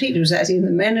 And her teacher was actually in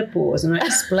the menopause. And I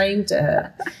explained to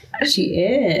her, she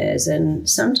is. And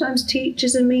sometimes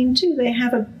teachers are mean too. They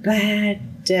have a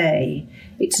bad day.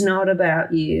 It's not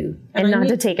about you. And not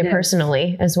to take it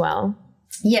personally as well.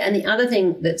 Yeah, and the other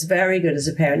thing that's very good as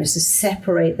a parent is to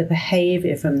separate the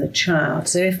behavior from the child.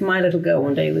 So if my little girl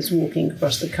one day was walking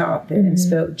across the carpet and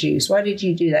spilt juice, why did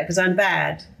you do that? Because I'm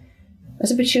bad. I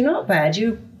said, but you're not bad.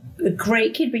 a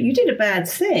great kid, but you did a bad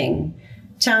thing.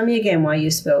 Tell me again why you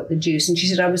spilt the juice. And she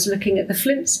said, I was looking at the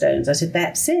Flintstones. I said,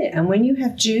 that's it. And when you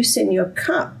have juice in your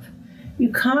cup,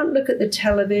 you can't look at the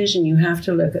television. You have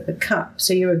to look at the cup.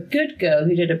 So you're a good girl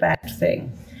who did a bad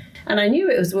thing. And I knew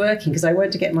it was working because I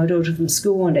went to get my daughter from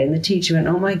school one day and the teacher went,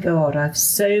 oh my God, I've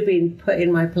so been put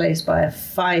in my place by a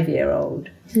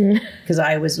 5-year-old because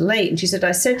I was late. And she said,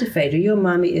 I said to Phaedra, your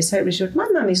mummy is hopeless. She said, my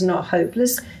mummy's not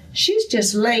hopeless. She's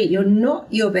just late. You're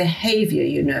not your behaviour,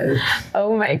 you know.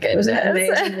 Oh my goodness. Wasn't it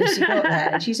amazing that she got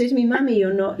that? And she said to me, Mummy,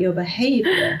 you're not your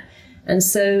behaviour. And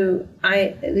so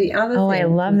the other thing. Oh, I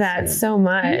love that so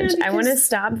much. I want to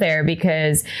stop there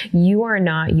because you are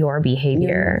not your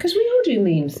behavior. Because we all do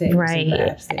mean things. Right. And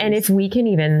bad things. And if we can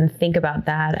even think about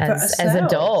that as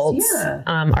adults,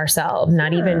 ourselves,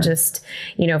 not even just,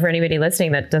 for anybody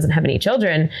listening that doesn't have any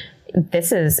children,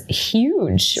 this is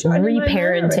huge.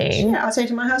 Reparenting. I'll say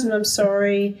to my husband, I'm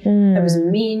sorry. I was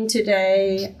mean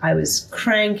today. I was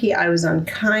cranky. I was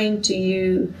unkind to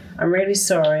you. I'm really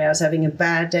sorry. I was having a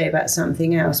bad day about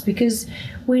something else, because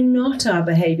we're not our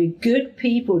behavior. Good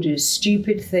people do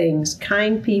stupid things.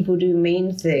 Kind people do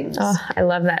mean things. Oh, I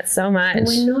love that so much. And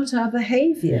we're not our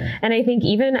behavior. And I think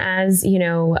even as,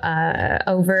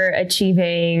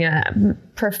 overachieving,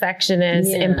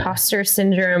 perfectionist, imposter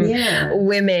syndrome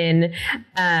women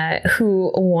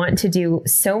who want to do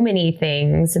so many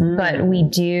things, but we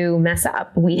do mess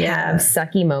up. We have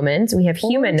sucky moments. We have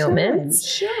human moments.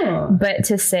 Sure. But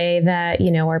to say that,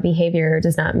 our behavior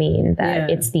does not mean that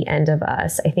it's the end of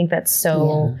us. I think that's I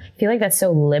feel like that's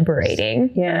so liberating.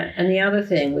 Yeah. And the other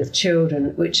thing with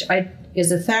children, which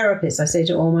as a therapist, I say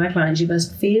to all my clients, you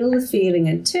must feel the feeling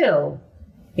until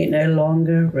it no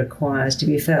longer requires to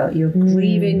be felt. You're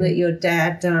grieving that your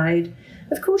dad died.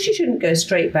 Of course, you shouldn't go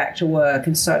straight back to work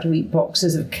and start to eat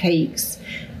boxes of cakes.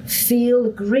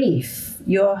 Feel grief.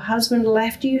 Your husband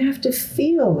left you, have to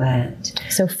feel that.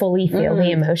 So fully feel the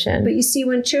emotion. But you see,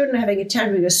 when children are having a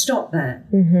tantrum, we go, stop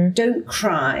that. Don't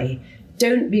cry.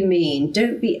 Don't be mean.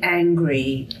 Don't be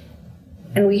angry.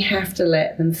 And we have to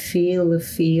let them feel the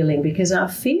feeling, because our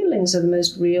feelings are the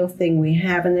most real thing we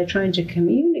have, and they're trying to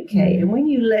communicate. And when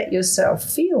you let yourself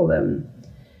feel them,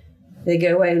 they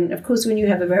go away. And of course, when you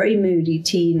have a very moody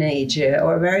teenager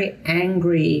or a very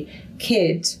angry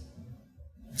kid,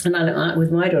 and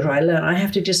with my daughter, I learned I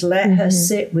have to just let her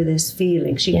sit with this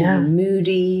feeling. She can be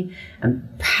moody and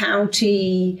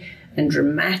pouty and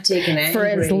dramatic and angry. For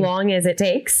as long as it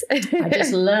takes. I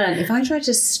just learned, if I try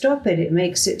to stop it, it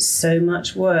makes it so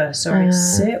much worse. So I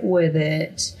sit with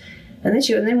it. And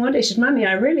then one day she said, Mummy,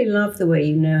 I really love the way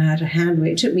you know how to handle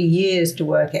it. It took me years to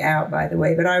work it out, by the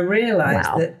way, but I realized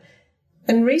that.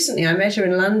 And recently I met her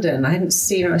in London. I hadn't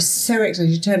seen her. I was so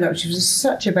excited. She turned up. She was in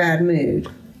such a bad mood.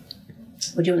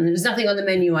 What do you want? There's nothing on the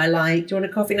menu I like. Do you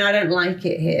want a coffee? No, I don't like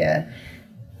it here.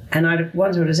 And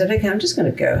once I would have said, okay, I'm just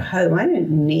going to go home. I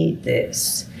don't need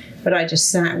this. But I just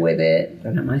sat with it,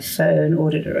 got on my phone,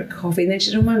 ordered her a coffee. And then she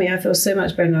said, oh, Mummy, I feel so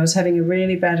much better. And I was having a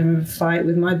really bad fight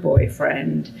with my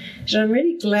boyfriend. She said, I'm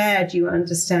really glad you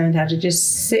understand how to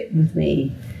just sit with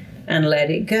me and let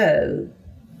it go.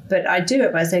 But I do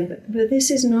it by saying, but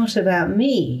this is not about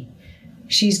me.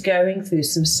 She's going through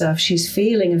some stuff. She's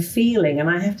feeling a feeling, and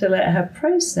I have to let her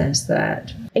process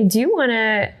that. I do want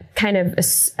to kind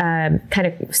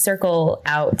of circle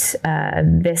out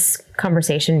this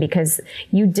conversation, because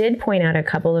you did point out a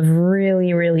couple of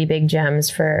really, really big gems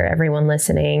for everyone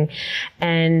listening,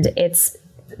 and it's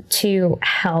to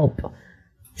help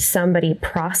somebody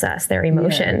process their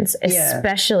emotions,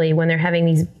 especially when they're having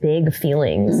these big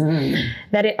feelings,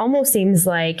 that it almost seems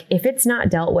like if it's not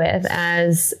dealt with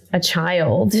as a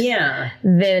child,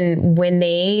 then when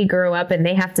they grow up and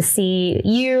they have to see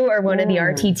you or one of the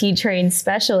RTT trained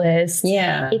specialists,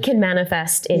 it can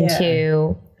manifest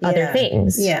into other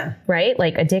things, right?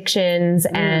 Like addictions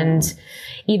and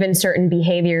even certain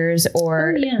behaviors,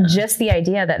 or just the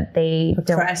idea that they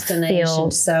don't feel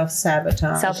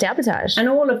self-sabotage. And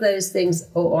all of those things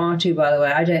are too, by the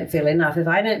way, I don't feel enough. If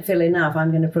I don't feel enough, I'm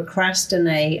going to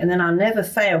procrastinate, and then I'll never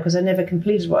fail because I never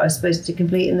completed what I was supposed to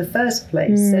complete in the first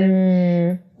place.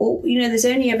 So, there's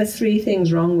only ever 3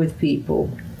 things wrong with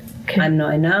people. I'm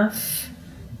not enough.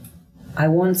 I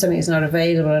want something that's not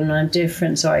available, and I'm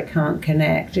different, so I can't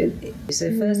connect.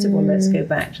 So first of all, let's go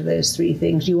back to those 3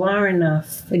 things. You are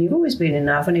enough, and you've always been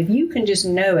enough. And if you can just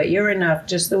know it, you're enough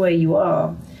just the way you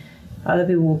are, other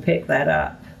people will pick that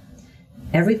up.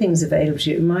 Everything's available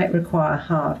to you. It might require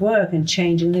hard work and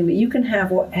changing things, but you can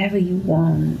have whatever you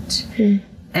want.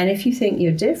 And if you think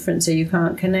you're different, so you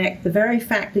can't connect, the very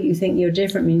fact that you think you're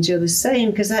different means you're the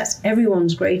same, because that's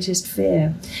everyone's greatest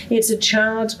fear. It's a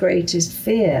child's greatest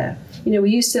fear.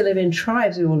 we used to live in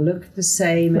tribes. We all looked the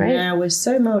same. And now we're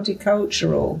so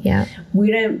multicultural. Yeah.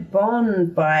 We don't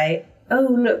bond by, oh,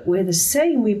 look, we're the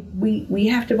same. We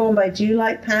have to bond by, do you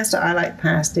like pasta? I like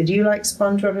pasta. Do you like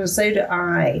SpongeBob? So do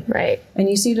I. Right. And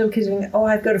you see little kids going, oh,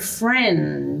 I've got a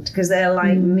friend because they're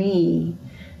like me.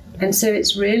 And so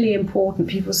it's really important.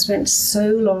 People spend so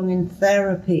long in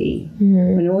therapy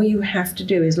when all you have to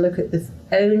do is look at the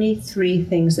only 3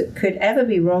 things that could ever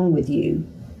be wrong with you,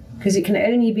 because it can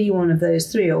only be one of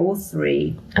those 3 or all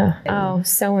 3. Oh,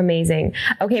 so amazing.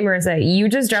 Okay, Marisa, you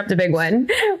just dropped a big one.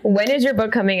 When is your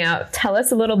book coming out? Tell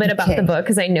us a little bit about the book,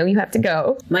 because I know you have to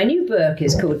go. My new book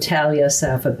is called Tell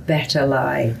Yourself a Better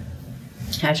Lie: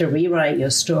 How to Rewrite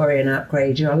Your Story and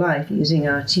Upgrade Your Life Using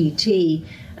RTT.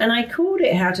 And I called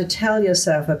it How to Tell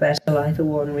Yourself a Better Lie for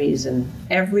one reason.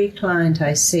 Every client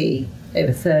I see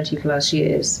over 30 plus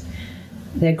years,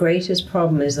 their greatest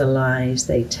problem is the lies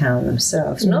they tell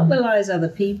themselves. Not the lies other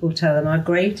people tell them. Our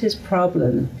greatest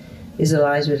problem is the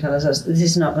lies we tell ourselves. This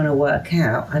is not going to work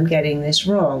out. I'm getting this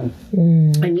wrong.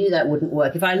 I knew that wouldn't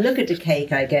work. If I look at a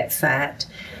cake, I get fat.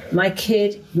 My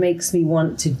kid makes me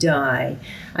want to die.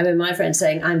 I mean, my friend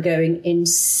saying, I'm going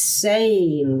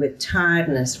insane with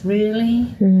tiredness.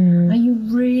 Really? Are you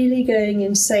really going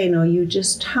insane, or are you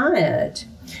just tired?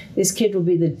 This kid will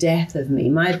be the death of me.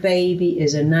 My baby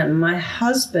is my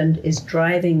husband is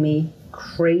driving me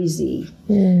crazy.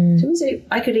 Someone say,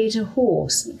 I could eat a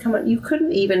horse. Come on, you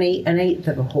couldn't even eat an eighth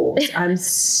of a horse. I'm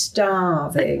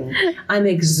starving. I'm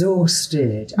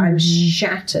exhausted. I'm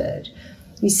shattered.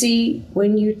 You see,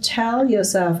 when you tell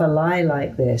yourself a lie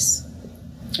like this,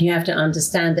 you have to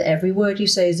understand that every word you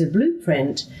say is a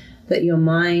blueprint that your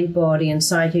mind, body, and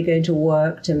psyche are going to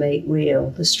work to make real.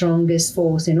 The strongest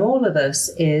force in all of us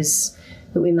is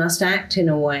that we must act in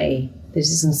a way that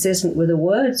is consistent with the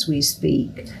words we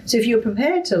speak. So if you're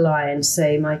prepared to lie and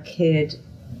say, my kid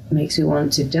makes me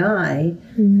want to die,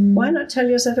 why not tell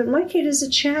yourself that my kid is a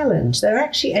challenge? They're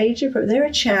actually age appropriate. They're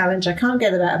a challenge. I can't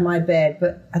get them out of my bed,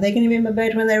 but are they going to be in my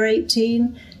bed when they're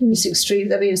 18? It's extreme.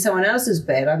 They'll be in someone else's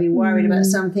bed. I'll be worried about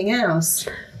something else.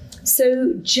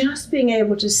 So just being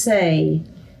able to say,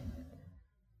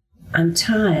 I'm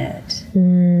tired.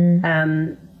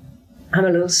 I'm a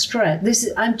little stressed.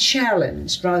 I'm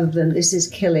challenged, rather than this is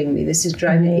killing me. This is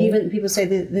driving me. Even people say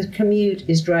the commute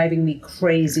is driving me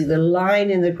crazy. The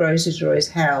line in the grocery store is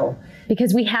hell.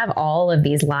 Because we have all of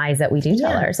these lies that we do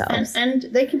tell ourselves. And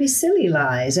they can be silly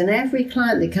lies. And every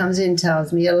client that comes in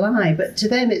tells me a lie. But to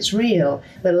them, it's real.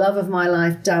 The love of my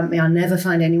life dumped me. I'll never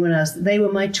find anyone else. They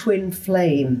were my twin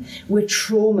flame. We're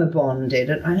trauma bonded.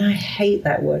 And I hate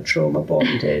that word, trauma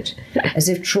bonded. As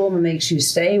if trauma makes you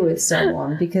stay with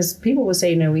someone. Because people will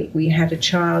say, we had a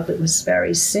child that was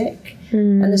very sick.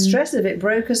 And the stress of it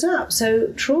broke us up. So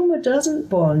trauma doesn't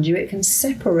bond you. It can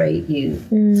separate you.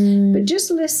 But just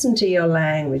listen to your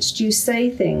language. Do you say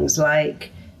things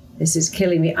like, this is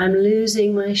killing me, I'm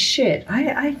losing my shit?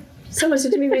 Someone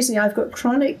said to me recently, I've got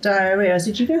chronic diarrhea. I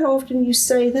said, do you know how often you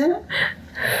say that?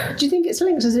 Do you think it's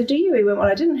linked? I said, do you? He went,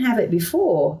 well, I didn't have it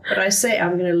before, but I say,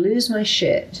 I'm going to lose my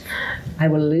shit. I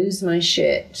will lose my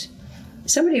shit.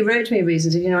 Somebody wrote to me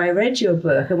recently, I read your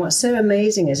book, and what's so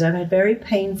amazing is I've had very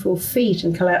painful feet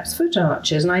and collapsed foot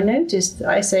arches, and I noticed,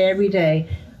 I say every day,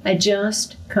 I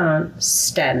just can't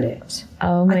stand it.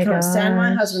 Oh my God. I can't stand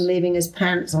my husband leaving his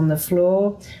pants on the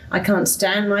floor. I can't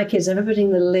stand my kids ever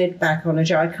putting the lid back on a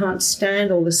jar. I can't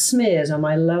stand all the smears on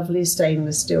my lovely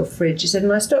stainless steel fridge. He said,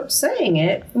 and I stopped saying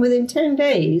it, and within 10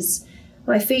 days,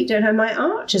 my feet don't have, my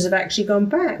arches have actually gone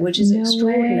back, which is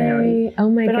extraordinary. Way. Oh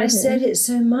my But goodness. I said it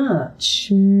so much.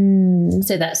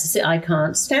 So that's I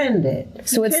can't stand it.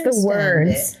 So it's the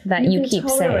words that you keep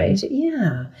saying. It.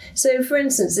 Yeah. So for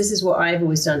instance, this is what I've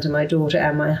always done to my daughter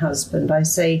and my husband. I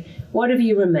say, what have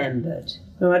you remembered?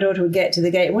 When my daughter would get to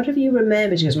the gate, what have you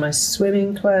remembered? She goes, my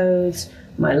swimming clothes,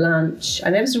 my lunch. I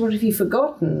never said, what have you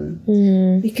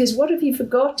forgotten? Because what have you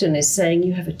forgotten is saying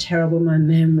you have a terrible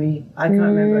memory. I can't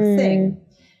remember a thing.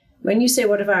 When you say,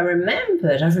 what have I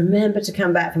remembered? I've remembered to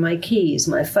come back for my keys,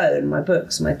 my phone, my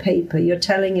books, my paper. You're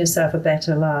telling yourself a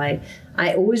better lie.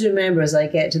 I always remember as I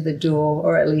get to the door,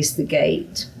 or at least the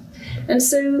gate. And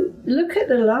so look at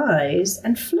the lies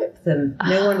and flip them.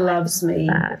 No one loves me.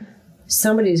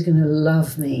 Somebody's going to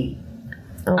love me.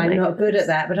 I'm not good at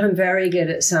that, but I'm very good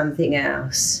at something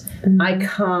else. I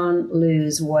can't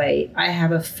lose weight. I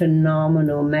have a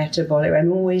phenomenal metabolic.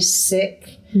 I'm always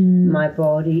sick. My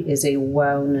body is a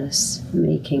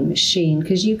wellness-making machine,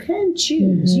 because you can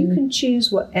choose. You can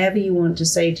choose whatever you want to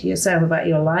say to yourself about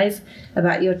your life,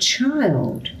 about your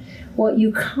child. What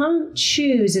you can't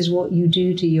choose is what you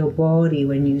do to your body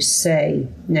when you say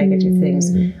negative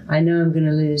things. I know I'm going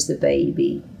to lose the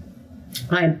baby.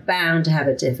 I'm bound to have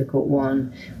a difficult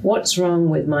one. What's wrong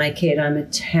with my kid? I'm a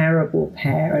terrible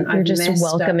parent. You're I've just messed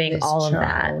welcoming up this all of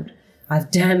child. that. I've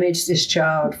damaged this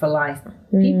child for life.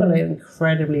 People are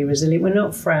incredibly resilient. We're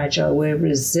not fragile. We're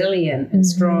resilient and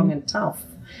strong and tough.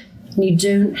 And you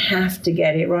don't have to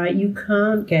get it right. You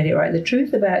can't get it right. The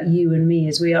truth about you and me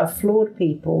is we are flawed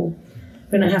people.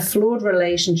 We're going to have flawed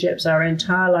relationships our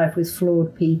entire life with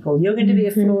flawed people. You're going to be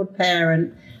a flawed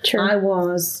parent. True. I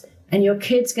was. And your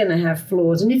kid's going to have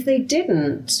flaws. And if they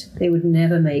didn't, they would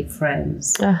never make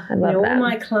friends. Oh, I love that. All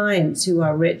my clients who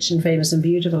are rich and famous and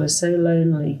beautiful are so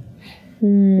lonely.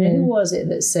 Who was it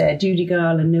that said, Judy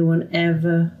Garland, no one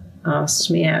ever asked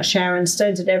me out? Sharon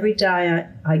Stone said, every guy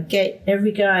I date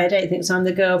thinks I'm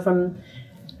the girl from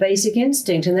Basic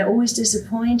Instinct, and they're always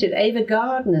disappointed. Ava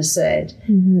Gardner said,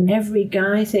 every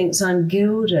guy thinks I'm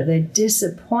Gilda. They're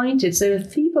disappointed. So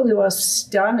if people who are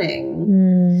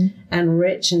stunning and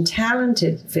rich and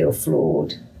talented feel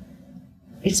flawed,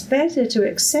 it's better to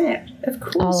accept, of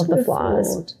course, all of the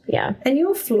flaws. Flawed. Yeah. And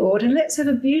you're flawed, and let's have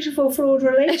a beautiful flawed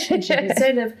relationship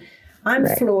instead of, I'm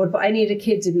flawed, but I need a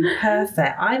kid to be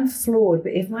perfect. I'm flawed,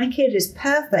 but if my kid is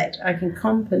perfect, I can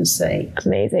compensate.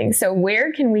 Amazing. So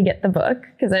where can we get the book?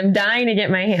 Because I'm dying to get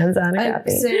my hands on a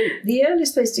copy. So the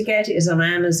earliest place to get it is on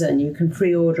Amazon. You can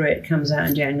pre-order it. It comes out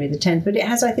on January the 10th. But it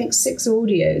has, I think, 6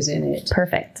 audios in it.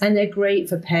 Perfect. And they're great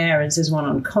for parents. There's one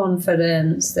on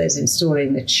confidence. There's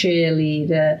installing the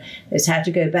cheerleader. There's how to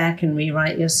go back and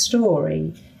rewrite your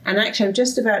story. And actually, I'm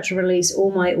just about to release all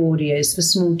my audios for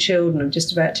small children. I'm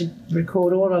just about to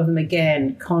record all of them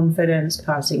again. Confidence,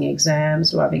 passing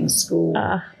exams, loving school,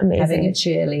 having a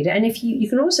cheerleader. And if you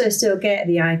can also still get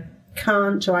the I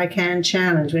Can't to I Can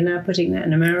challenge. We're now putting that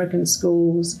in American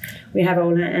schools. We have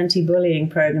all our anti-bullying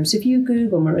programs. So if you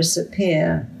Google Marisa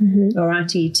Peer or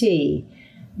RTT,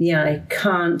 the I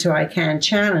Can't to I Can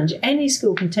challenge, any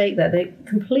school can take that. They're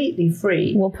completely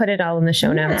free. We'll put it all in the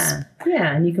show notes.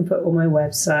 Yeah, and you can put all my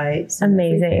websites.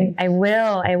 Amazing. I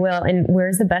will. And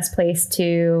where's the best place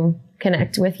to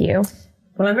connect with you?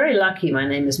 Well, I'm very lucky. My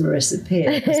name is Marisa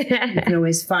Peer. You can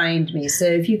always find me. So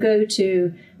if you go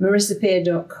to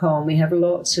marisapeer.com, we have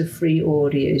lots of free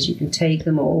audios. You can take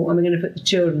them all. And we're going to put the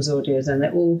children's audios on.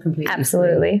 They're all completely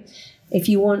free. If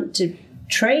you want to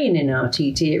train in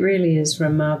RTT, it really is for a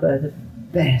mother the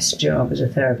best job as a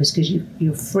therapist because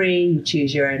you're free, you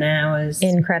choose your own hours.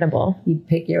 Incredible. You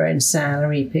pick your own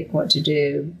salary, you pick what to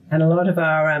do. And a lot of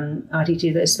our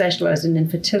RTT that are specialised in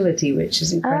infertility, which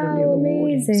is incredibly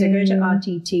rewarding. Amazing. So go to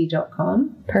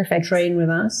rtt.com. Perfect. Train with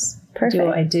us. Perfect. Do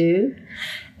what I do.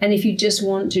 And if you just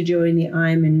want to join the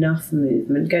I'm Enough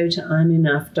movement, go to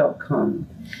imenough.com.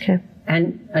 Okay.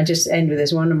 And I just end with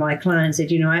this. One of my clients said,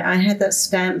 I had that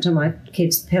stamped on my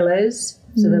kids' pillows.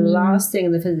 So the last thing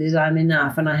in the fridge is I'm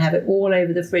enough. And I have it all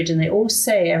over the fridge. And they all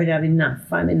say every day, I'm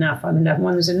enough, I'm enough, I'm enough.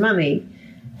 One said, Mummy,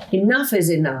 enough is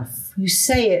enough. You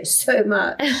say it so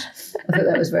much. I thought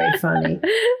that was very funny.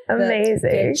 Amazing.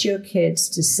 But get your kids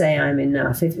to say I'm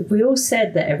enough. If we all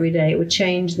said that every day, it would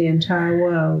change the entire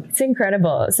world. It's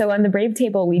incredible. So on the Brave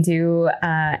Table, we do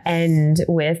end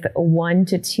with 1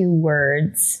 to 2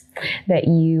 words that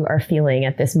you are feeling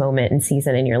at this moment and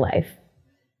season in your life.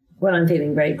 Well, I'm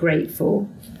feeling very grateful.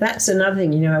 That's another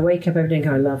thing. I wake up every day and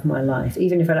go, I love my life.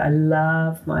 Even if I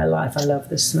love my life. I love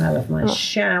the smell of my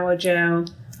shower gel.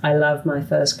 I love my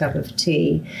first cup of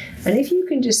tea. And if you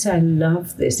can just say, I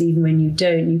love this, even when you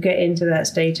don't, you get into that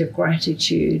state of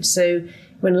gratitude. So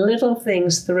when little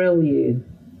things thrill you,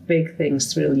 big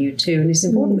things thrill you too. And it's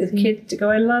important with kids to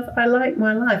go, I like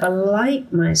my life. I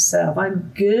like myself.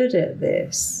 I'm good at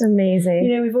this.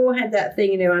 Amazing. We've all had that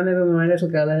thing, I remember when my little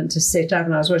girl learned to sit up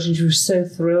and I was watching, she was so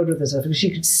thrilled with herself because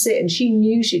she could sit and she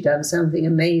knew she'd done something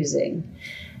amazing.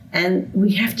 And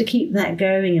we have to keep that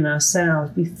going in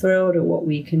ourselves, be thrilled at what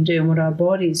we can do and what our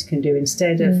bodies can do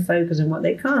instead of focus on what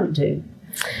they can't do.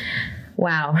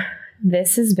 Wow.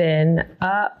 This has been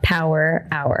a power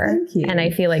hour. Thank you. And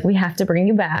I feel like we have to bring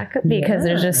you back because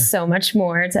there's just so much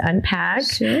more to unpack.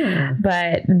 Sure.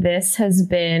 But this has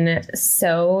been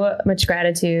so much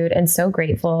gratitude and so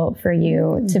grateful for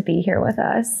you to be here with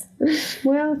us.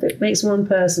 Well, if it makes one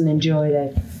person enjoy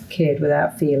their kid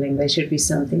without feeling they should be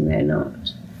something they're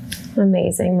not.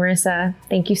 Amazing. Marisa,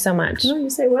 thank you so much. Oh, you're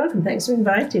so welcome. Thanks for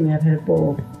inviting me. I've had a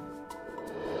ball.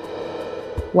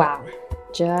 Wow.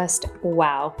 Just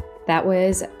wow. That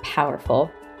was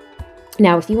powerful.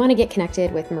 Now, if you want to get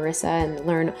connected with Marisa and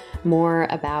learn more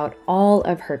about all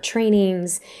of her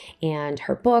trainings and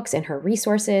her books and her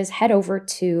resources, head over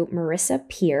to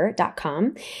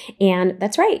marisapeer.com. And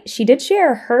that's right, she did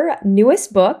share her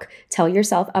newest book, Tell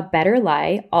Yourself a Better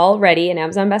Lie, already an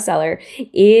Amazon bestseller,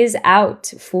 is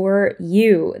out for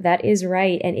you. That is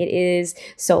right. And it is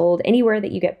sold anywhere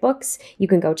that you get books. You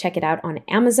can go check it out on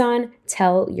Amazon,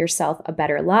 Tell Yourself a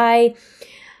Better Lie.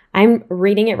 I'm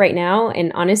reading it right now,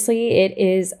 and honestly, it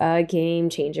is a game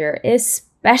changer,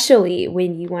 especially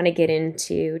when you want to get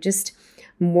into just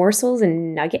morsels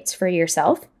and nuggets for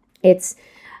yourself. It's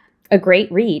a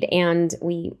great read, and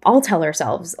we all tell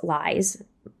ourselves lies,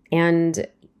 and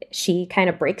she kind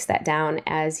of breaks that down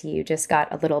as you just got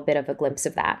a little bit of a glimpse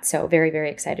of that. So very, very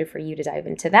excited for you to dive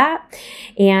into that.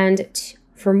 And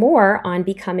for more on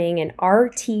becoming an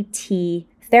RTT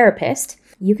therapist,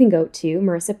 you can go to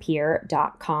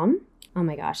marisapeer.com. Oh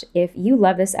my gosh, if you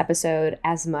love this episode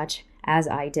as much as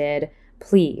I did,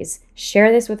 please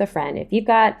share this with a friend. If you've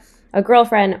got a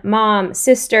girlfriend, mom,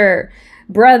 sister,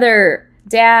 brother,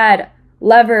 dad,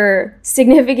 lover,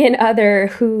 significant other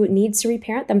who needs to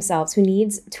reparent themselves, who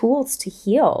needs tools to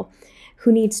heal,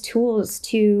 who needs tools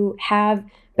to have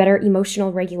better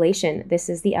emotional regulation, this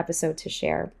is the episode to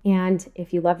share. And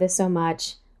if you love this so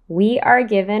much, we are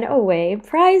giving away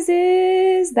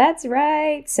prizes. That's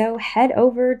right. So head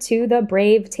over to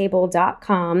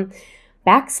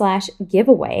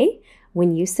thebravetable.com/giveaway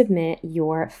when you submit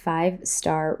your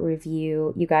 5-star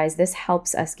review. You guys, this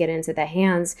helps us get into the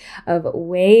hands of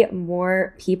way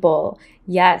more people.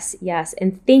 Yes, yes.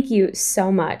 And thank you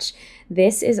so much.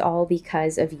 This is all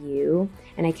because of you.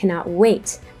 And I cannot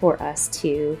wait for us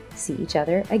to see each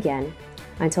other again.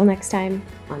 Until next time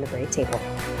on The Brave Table.